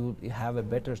 you have a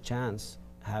better chance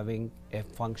having a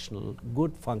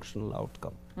good functional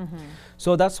outcome.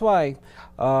 So that's why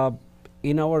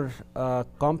in our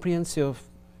comprehensive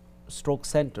stroke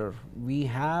center, we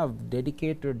have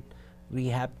dedicated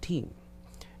rehab team.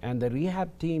 And the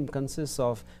rehab team consists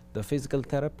of the physical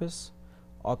therapist,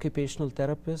 occupational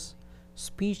therapist,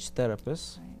 speech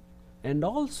therapist, and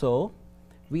also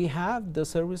we have the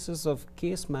services of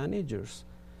case managers,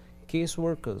 case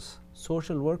workers,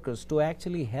 social workers to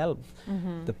actually help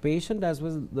the patient as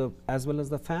well as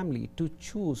the family to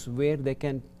choose where they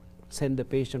can send the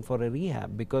patient for a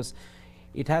rehab, because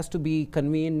it has to be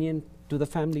convenient to the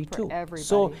family For too. everybody,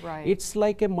 so right. it's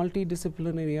like a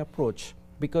multidisciplinary approach,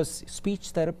 because speech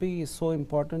therapy is so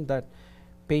important that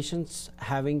patients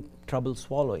having trouble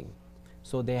swallowing,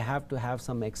 so they have to have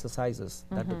some exercises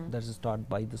that is taught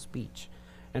by the speech.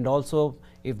 And also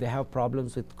if they have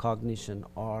problems with cognition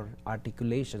or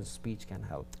articulation, speech can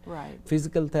help. Right.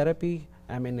 Physical therapy,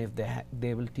 I mean, if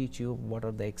they will teach you what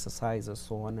are the exercises,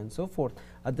 so on and so forth.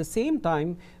 At the same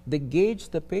time, they gauge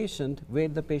the patient where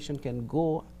the patient can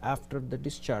go after the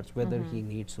discharge, whether he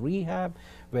needs rehab,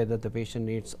 whether the patient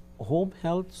needs home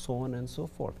health, so on and so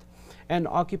forth. And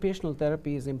occupational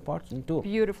therapy is important too.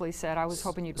 Beautifully said. I was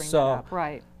hoping you'd bring that So, up.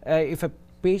 Right. If a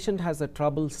patient has a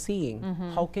trouble seeing,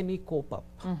 how can he cope up?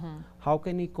 How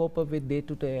can he cope up with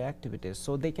day-to-day activities?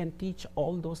 So they can teach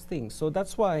all those things. So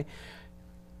that's why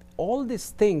all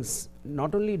these things,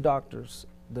 not only doctors,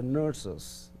 the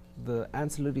nurses, the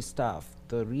ancillary staff,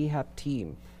 the rehab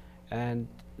team, and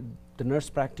the nurse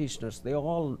practitioners, they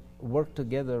all work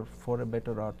together for a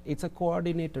better out. It's a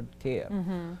coordinated care.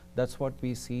 That's what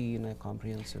we see in a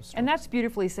comprehensive stroke. And that's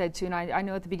beautifully said too. And I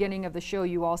know at the beginning of the show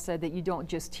you all said that you don't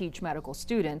just teach medical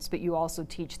students, but you also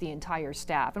teach the entire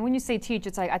staff. And when you say teach,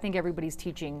 it's like I think everybody's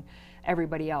teaching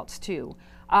everybody else too.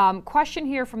 Question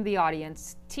here from the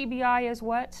audience: TBI is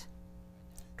what?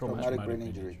 Traumatic brain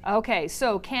injury. Okay,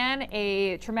 so can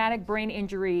a traumatic brain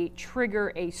injury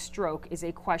trigger a stroke is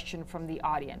a question from the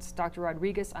audience. Dr.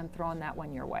 Rodriguez, I'm throwing that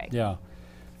one your way. Yeah,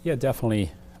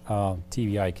 definitely.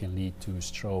 TBI can lead to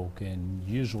stroke, and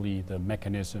usually the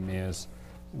mechanism is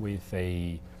with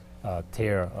a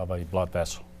tear of a blood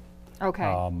vessel.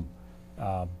 Okay.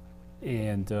 The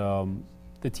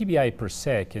TBI per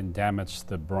se can damage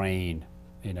the brain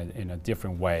in a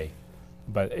different way,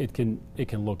 but it can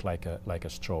look like a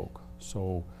stroke.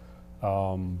 So,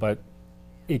 but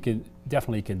it can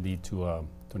definitely lead to an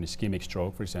ischemic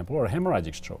stroke, for example, or a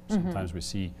hemorrhagic stroke. Sometimes we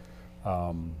see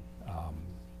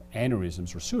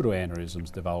aneurysms or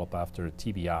pseudoaneurysms develop after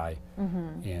TBI,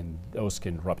 and those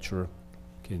can rupture,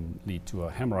 can lead to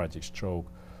a hemorrhagic stroke,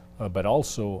 but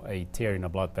also a tear in a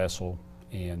blood vessel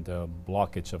and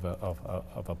blockage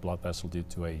of a blood vessel due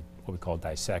to what we call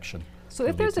dissection. So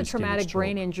if there's a traumatic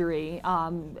brain injury,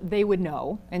 they would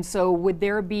know. And so would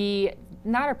there be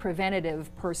not a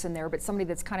preventative person there, but somebody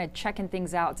that's kind of checking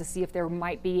things out to see if there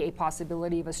might be a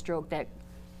possibility of a stroke that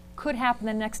could happen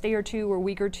the next day or two or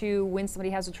week or two when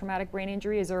somebody has a traumatic brain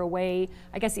injury? Is there a way,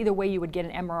 I guess either way you would get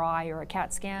an MRI or a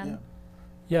CAT scan?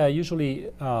 Yeah, usually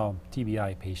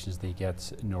TBI patients, they get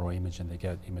neuroimaging, they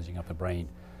get imaging of the brain.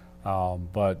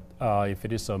 But if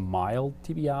it is a mild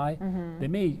TBI, they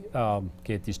may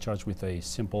get discharged with a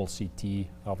simple CT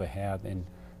of the head, and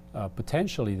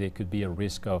potentially there could be a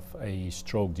risk of a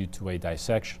stroke due to a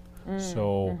dissection.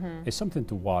 So it's something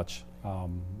to watch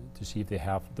to see if they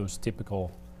have those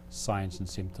typical signs and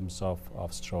symptoms of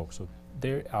stroke. So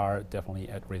they are definitely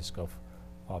at risk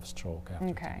of stroke after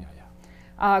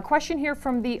TBI. Question here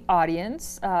from the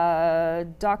audience.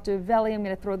 Dr. Veli, I'm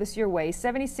going to throw this your way.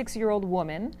 76-year-old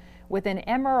woman with an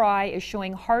MRI is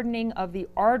showing hardening of the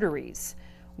arteries.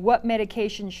 What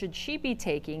medication should she be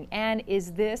taking, and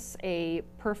is this a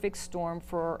perfect storm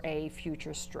for a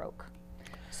future stroke?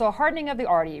 So hardening of the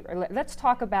artery, let's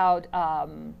talk about,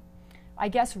 I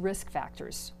guess, risk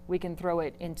factors. We can throw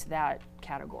it into that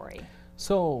category.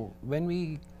 So when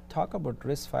we talk about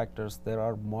risk factors, there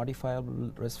are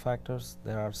modifiable risk factors.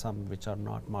 There are some which are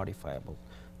not modifiable,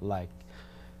 like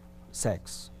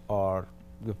sex or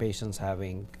the patients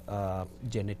having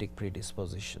genetic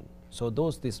predisposition. So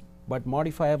but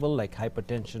modifiable like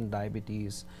hypertension,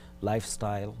 diabetes,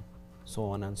 lifestyle, so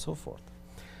on and so forth.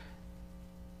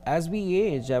 As we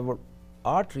age, our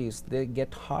arteries, they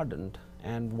get hardened,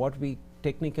 and what we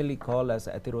technically call as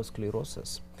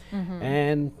atherosclerosis.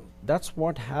 And that's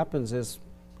what happens is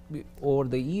over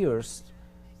the years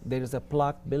there is a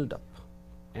plaque buildup,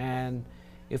 and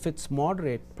if it's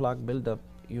moderate plaque buildup,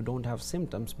 you don't have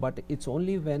symptoms, but it's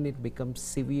only when it becomes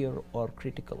severe or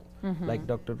critical, like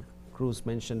Dr. Cruz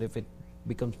mentioned. If it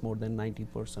becomes more than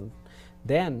 90%,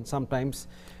 then sometimes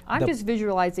I'm just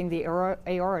visualizing the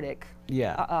aortic.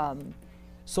 Yeah.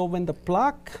 So when the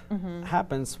plaque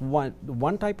happens,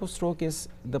 one type of stroke is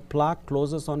the plaque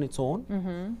closes on its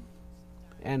own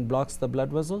and blocks the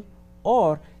blood vessel,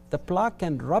 or the plaque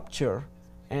can rupture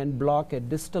and block a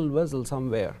distal vessel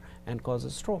somewhere and cause a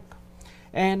stroke.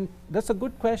 And that's a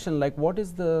good question, like what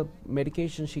is the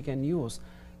medication she can use?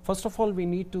 First of all, we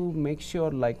need to make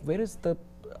sure, like, where is the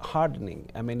hardening?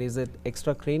 I mean, is it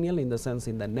extracranial in the sense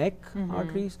in the neck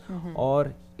arteries,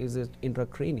 or is it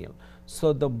intracranial?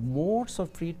 So the modes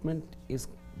of treatment is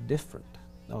different.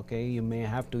 Okay, you may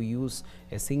have to use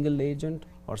a single agent,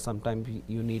 or sometimes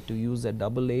you need to use a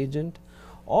double agent,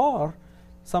 or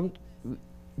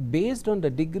based on the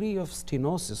degree of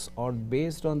stenosis or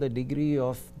based on the degree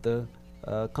of the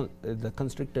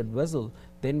constricted vessel,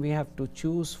 then we have to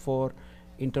choose for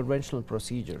interventional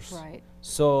procedures. Right.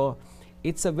 So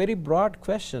it's a very broad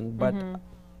question, but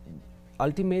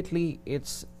ultimately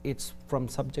it's from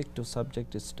subject to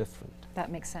subject, it's different.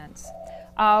 That makes sense.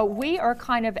 We are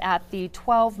kind of at the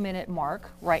 12-minute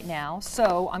mark right now,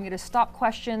 so I'm going to stop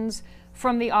questions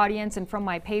from the audience and from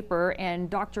my paper. And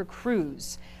Dr.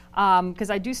 Cruz, because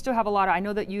I do still have a lot of, I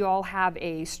know that you all have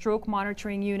a stroke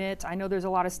monitoring unit. I know there's a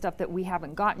lot of stuff that we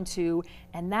haven't gotten to,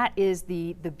 and that is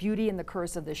the beauty and the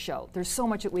curse of this show. There's so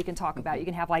much that we can talk about. You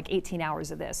can have like 18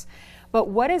 hours of this. But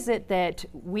what is it that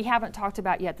we haven't talked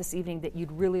about yet this evening that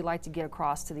you'd really like to get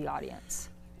across to the audience?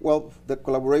 Well, the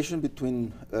collaboration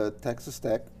between Texas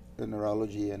Tech, the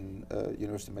neurology, and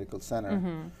University Medical Center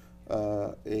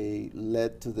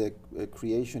led to the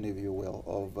creation, if you will,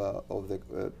 of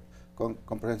the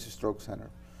Comprehensive Stroke Center.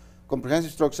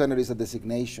 Comprehensive Stroke Center is a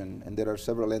designation, and there are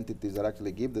several entities that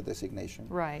actually give the designation.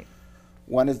 Right.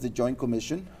 One is the Joint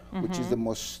Commission, which is the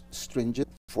most stringent.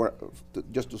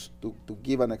 Just to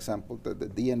give an example, the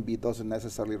DNB doesn't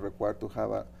necessarily require to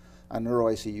have a neuro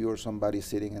ICU or somebody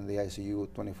sitting in the ICU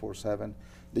 24/7.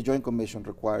 The Joint Commission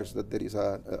requires that there is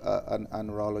a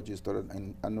neurologist or a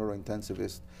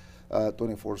neurointensivist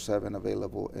 24/7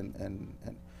 available.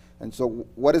 And so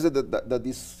what is it that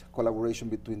this collaboration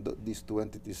between these two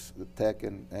entities, the Tech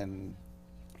and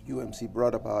UMC,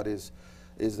 brought about is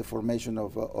the formation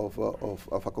of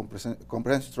a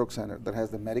comprehensive stroke center that has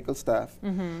the medical staff,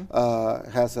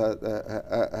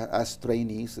 has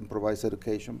trainees and provides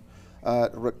education.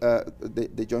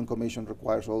 The Joint Commission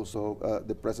requires also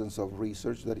the presence of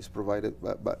research that is provided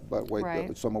by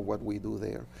some of what we do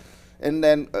there. And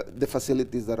then the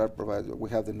facilities that are provided.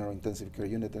 We have the neurointensive care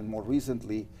unit, and more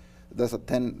recently, there's a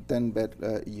 10-bed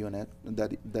unit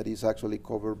that is actually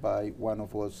covered by one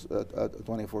of us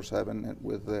 24/7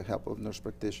 with the help of nurse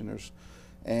practitioners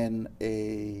and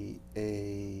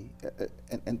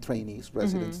and trainees,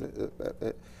 residents.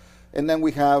 And then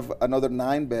we have another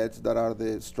 9 beds that are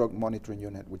the stroke monitoring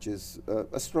unit, which is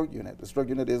a stroke unit. A stroke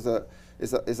unit is a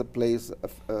place,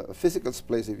 a physical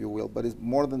place, if you will, but it's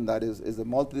more than that. Is the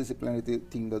multidisciplinary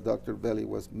team that Dr. Belli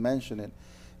was mentioning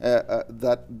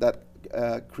that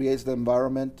creates the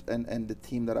environment and the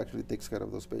team that actually takes care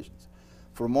of those patients.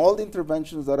 From all the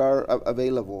interventions that are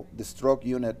available, the stroke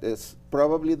unit is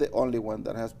probably the only one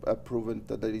that has proven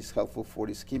that it is helpful for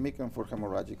ischemic and for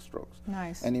hemorrhagic strokes.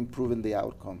 Nice. And improving the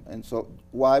outcome. And so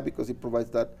why? Because it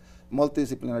provides that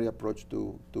multidisciplinary approach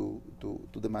to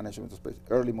the management of space.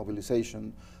 Early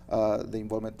mobilization, the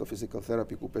involvement of physical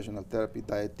therapy, occupational therapy,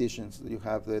 dietitians, you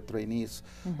have the trainees,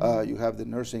 you have the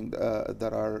nursing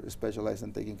that are specialized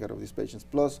in taking care of these patients,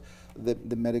 plus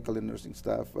the medical and nursing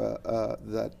staff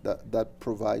that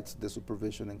provides the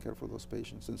supervision and care for those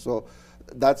patients. And so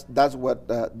that's what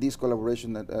this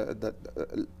collaboration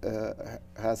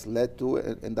has led to,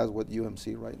 and that's what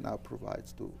UMC right now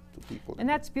provides to people. And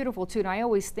that's beautiful too. And I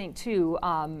always think too,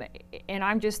 and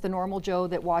I'm just the normal Joe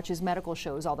that watches medical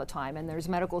shows all the time, and there's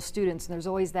medical students, and there's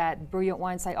always that brilliant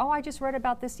one say, oh, I just read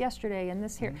about this yesterday and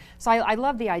this here. So I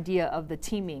love the idea of the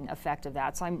teaming effect of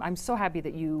that. So I'm so happy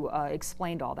that you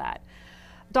explained all that.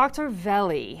 Dr.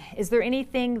 Belli, is there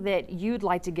anything that you'd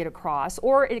like to get across?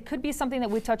 Or it could be something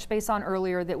that we touched base on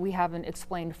earlier that we haven't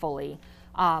explained fully.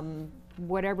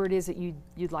 Whatever it is that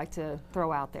you'd like to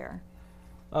throw out there.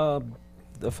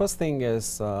 The first thing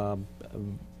is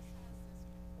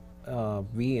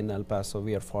we in El Paso,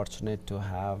 we are fortunate to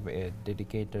have a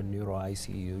dedicated neuro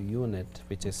ICU unit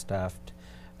which is staffed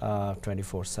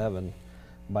 24/7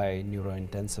 by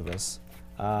neurointensivists.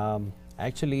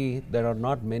 Actually, there are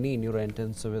not many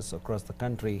neurointensivists across the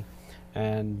country,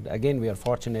 and again, we are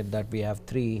fortunate that we have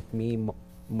three: me,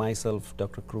 myself,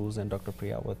 Dr. Cruz, and Dr.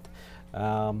 Priyawat.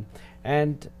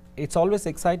 And it's always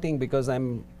exciting because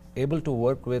I'm able to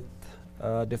work with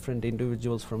different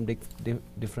individuals from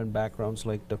different backgrounds,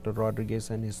 like Dr. Rodriguez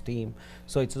and his team.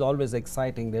 So it's always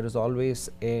exciting. There is always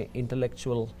a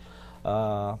intellectual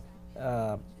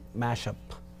mashup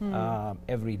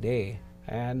every day,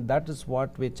 and that is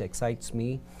what which excites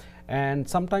me. And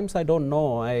sometimes I don't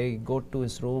know. I go to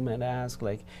his room and ask,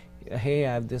 like, hey,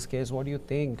 I have this case, what do you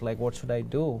think? Like, what should I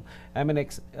do? I mean,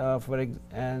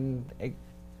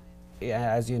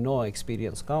 as you know,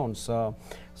 experience counts.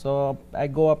 So I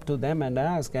go up to them and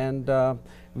ask, and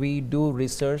we do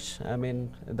research. I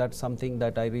mean, that's something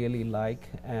that I really like,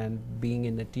 and being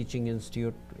in a teaching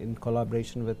institute in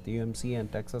collaboration with UMC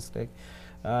and Texas Tech.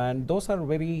 And those are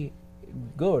very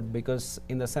good because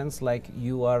in the sense like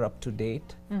you are up to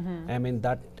date. I mean,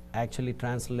 that actually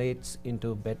translates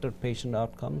into better patient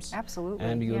outcomes. Absolutely.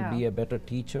 And you'll be a better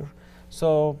teacher.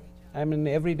 So, I mean,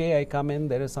 every day I come in,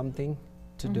 there is something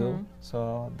to do.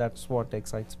 So that's what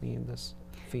excites me in this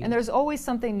field. And there's always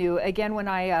something new. Again, when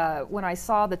I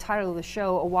saw the title of the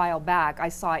show a while back, I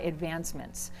saw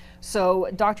advancements. So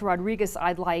Dr. Rodriguez,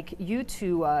 I'd like you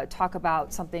to talk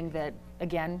about something that,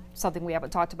 again, something we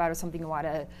haven't talked about or something you want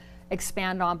to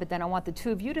expand on, but then I want the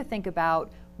two of you to think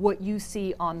about what you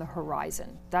see on the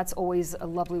horizon. That's always a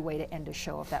lovely way to end a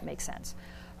show, if that makes sense.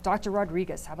 Dr.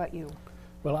 Rodriguez, how about you?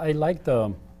 Well, I like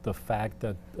the fact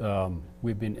that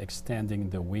we've been extending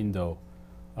the window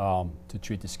to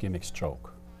treat ischemic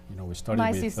stroke. You know, we started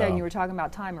Nicely with said. You were talking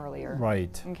about time earlier.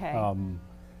 Right. Okay.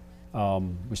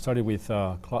 We started with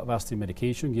clot busting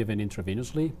medication given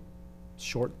intravenously,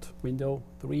 short window,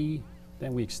 3.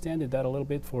 Then we extended that a little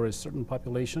bit for a certain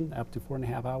population, up to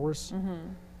 4.5 hours.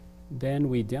 Then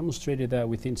we demonstrated that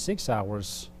within 6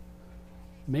 hours,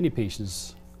 many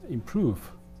patients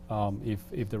improve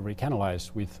if they're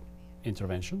recanalized with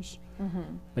interventions.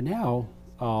 But now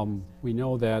we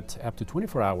know that up to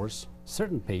 24 hours,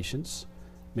 certain patients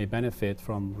may benefit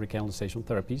from recanalization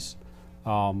therapies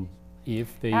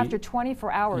if they... After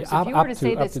 24 hours. Yeah, if you were to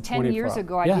say this 10 years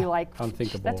ago, I'd be like,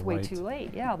 unthinkable, that's way right? too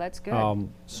late. Yeah, that's good.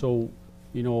 So,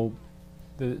 you know,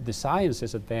 the science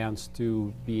has advanced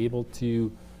to be able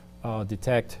to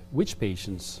detect which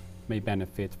patients may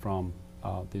benefit from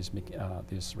these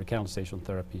recanalization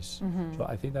therapies. So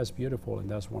I think that's beautiful, and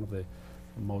that's one of the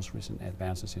most recent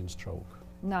advances in stroke.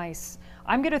 Nice.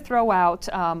 I'm going to throw out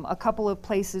a couple of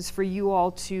places for you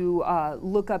all to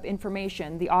look up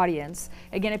information, the audience.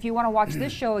 Again, if you want to watch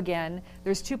this show again,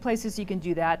 there's 2 places you can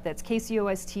do that. That's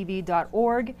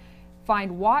kcostv.org.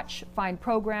 Find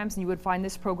programs, and you would find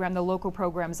this program, the local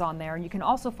programs on there. And you can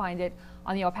also find it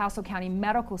on the El Paso County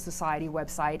Medical Society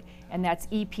website, and that's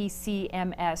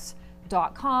epcms.com.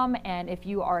 And if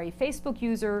you are a Facebook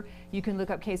user, you can look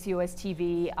up KCOS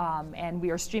TV, and we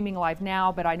are streaming live now,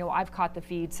 but I know I've caught the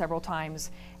feed several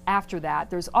times after that.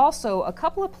 There's also a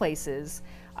couple of places.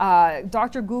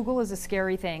 Dr. Google is a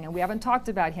scary thing, and we haven't talked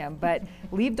about him, but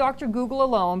leave Dr. Google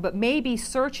alone, but maybe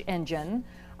search engine.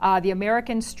 The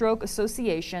American Stroke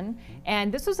Association.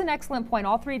 And this was an excellent point.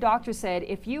 All 3 doctors said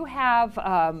if you have,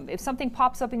 if something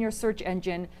pops up in your search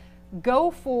engine,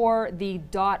 go for the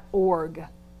 .org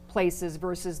places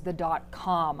versus the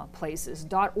 .com places.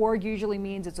 .org usually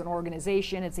means it's an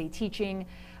organization, it's a teaching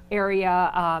area.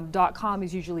 .com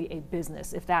is usually a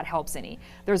business, if that helps any.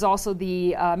 There's also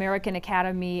the American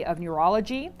Academy of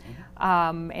Neurology,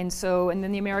 and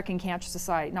then the American Cancer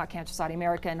Society, not Cancer Society,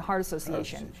 American Heart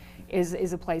Association.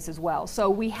 Is a place as well. So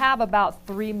we have about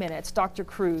 3 minutes. Dr.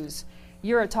 Cruz,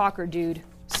 you're a talker, dude.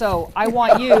 So I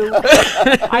want you,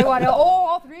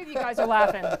 all 3 of you guys are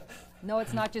laughing. No,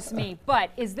 it's not just me.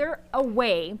 But is there a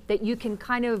way that you can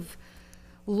kind of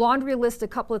laundry list a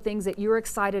couple of things that you're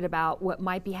excited about what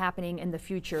might be happening in the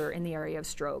future in the area of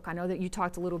stroke? I know that you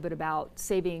talked a little bit about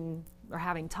saving or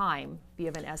having time be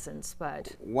of an essence,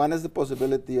 but. One is the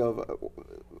possibility of,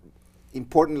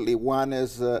 importantly, one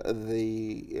is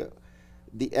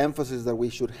the emphasis that we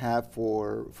should have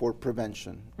for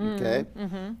prevention, okay?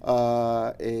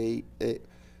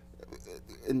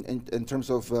 In terms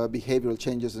of behavioral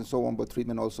changes and so on, but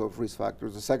treatment also of risk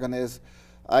factors. The second is,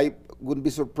 I wouldn't be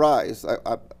surprised.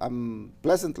 I'm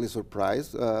pleasantly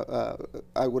surprised.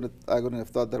 I wouldn't have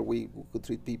thought that we could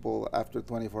treat people after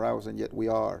 24 hours, and yet we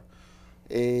are.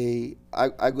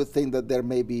 I would think that there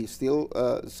may be still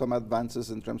some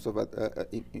advances in terms of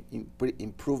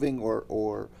improving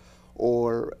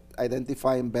or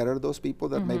identifying better those people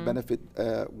that may benefit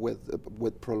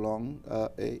with prolonged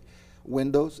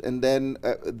windows. And then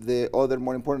the other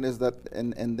more important is that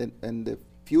in the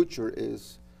future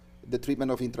is the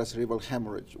treatment of intracerebral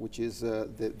hemorrhage, which is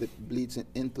that bleeds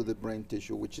into the brain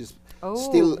tissue, which is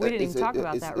still we didn't even talk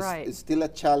about that, right? It's still a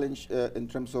challenge in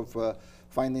terms of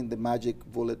finding the magic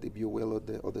bullet, if you will,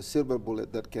 or the silver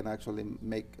bullet that can actually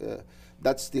make.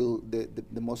 That's still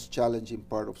the most challenging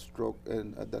part of stroke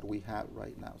that we have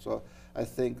right now. So I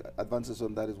think advances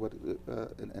on that is what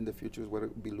in the future is what we'll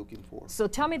be looking for. So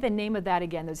tell me the name of that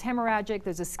again. There's hemorrhagic,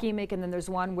 there's ischemic, and then there's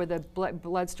one where the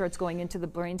blood starts going into the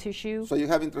brain tissue. So you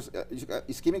have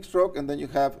ischemic stroke, and then you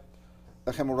have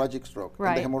a hemorrhagic stroke.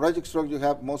 Right. In the hemorrhagic stroke, you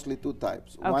have mostly two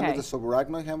types. Okay. One is the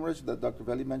subarachnoid hemorrhage that Dr.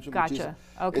 Velli mentioned, which is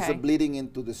it's a bleeding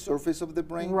into the surface of the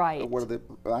brain, right, where the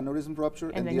aneurysm rupture.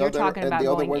 And then the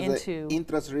other one is the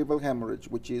intracerebral hemorrhage,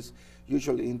 which is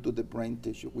usually into the brain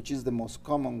tissue, which is the most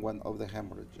common one of the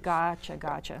hemorrhages. Gotcha,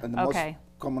 gotcha. And the most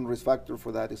common risk factor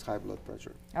for that is high blood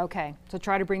pressure. Okay, so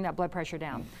try to bring that blood pressure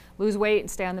down. Lose weight and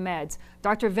stay on the meds.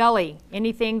 Dr. Velli,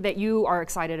 anything that you are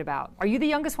excited about? Are you the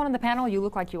youngest one on the panel? You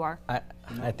look like you are.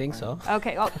 I think so.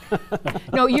 Okay. Well,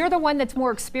 no, you're the one that's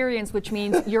more experienced, which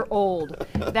means you're old.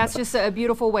 That's just a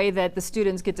beautiful way that the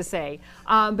students get to say.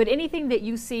 But anything that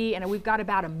you see, and we've got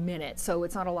about a minute, so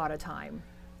it's not a lot of time.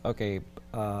 Okay.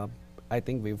 I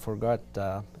think we forgot,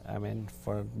 I mean,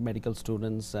 for medical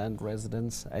students and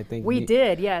residents, I think we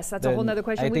did, yes. That's a whole nother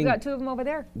question. We've got two of them over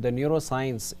there. The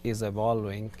neuroscience is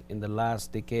evolving. In the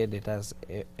last decade, it has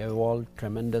evolved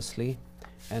tremendously,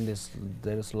 and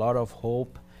there is a lot of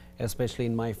hope, especially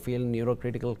in my field,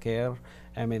 neurocritical care.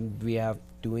 I mean, we have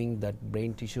doing that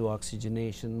brain tissue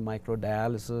oxygenation,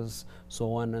 microdialysis,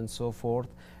 so on and so forth.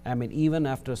 I mean, even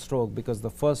after stroke, because the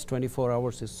first 24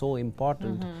 hours is so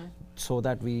important, so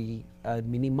that we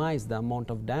minimize the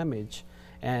amount of damage.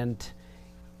 And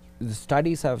the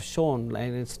studies have shown,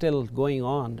 and it's still going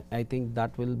on, I think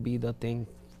that will be the thing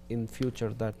in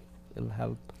future that will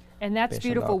help. And that's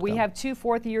beautiful. We have 2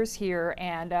 4th years here,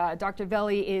 and Dr.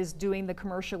 Velli is doing the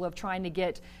commercial of trying to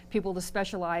get people to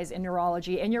specialize in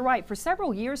neurology. And you're right, for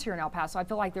several years here in El Paso, I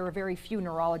feel like there were very few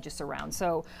neurologists around.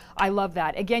 So I love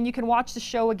that. Again, you can watch the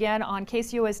show again on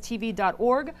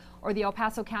kcostv.org or the El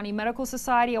Paso County Medical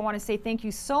Society. I want to say thank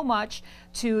you so much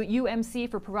to UMC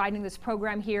for providing this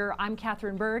program here. I'm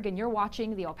Catherine Berg, and you're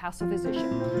watching the El Paso Physician.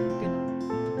 Good night.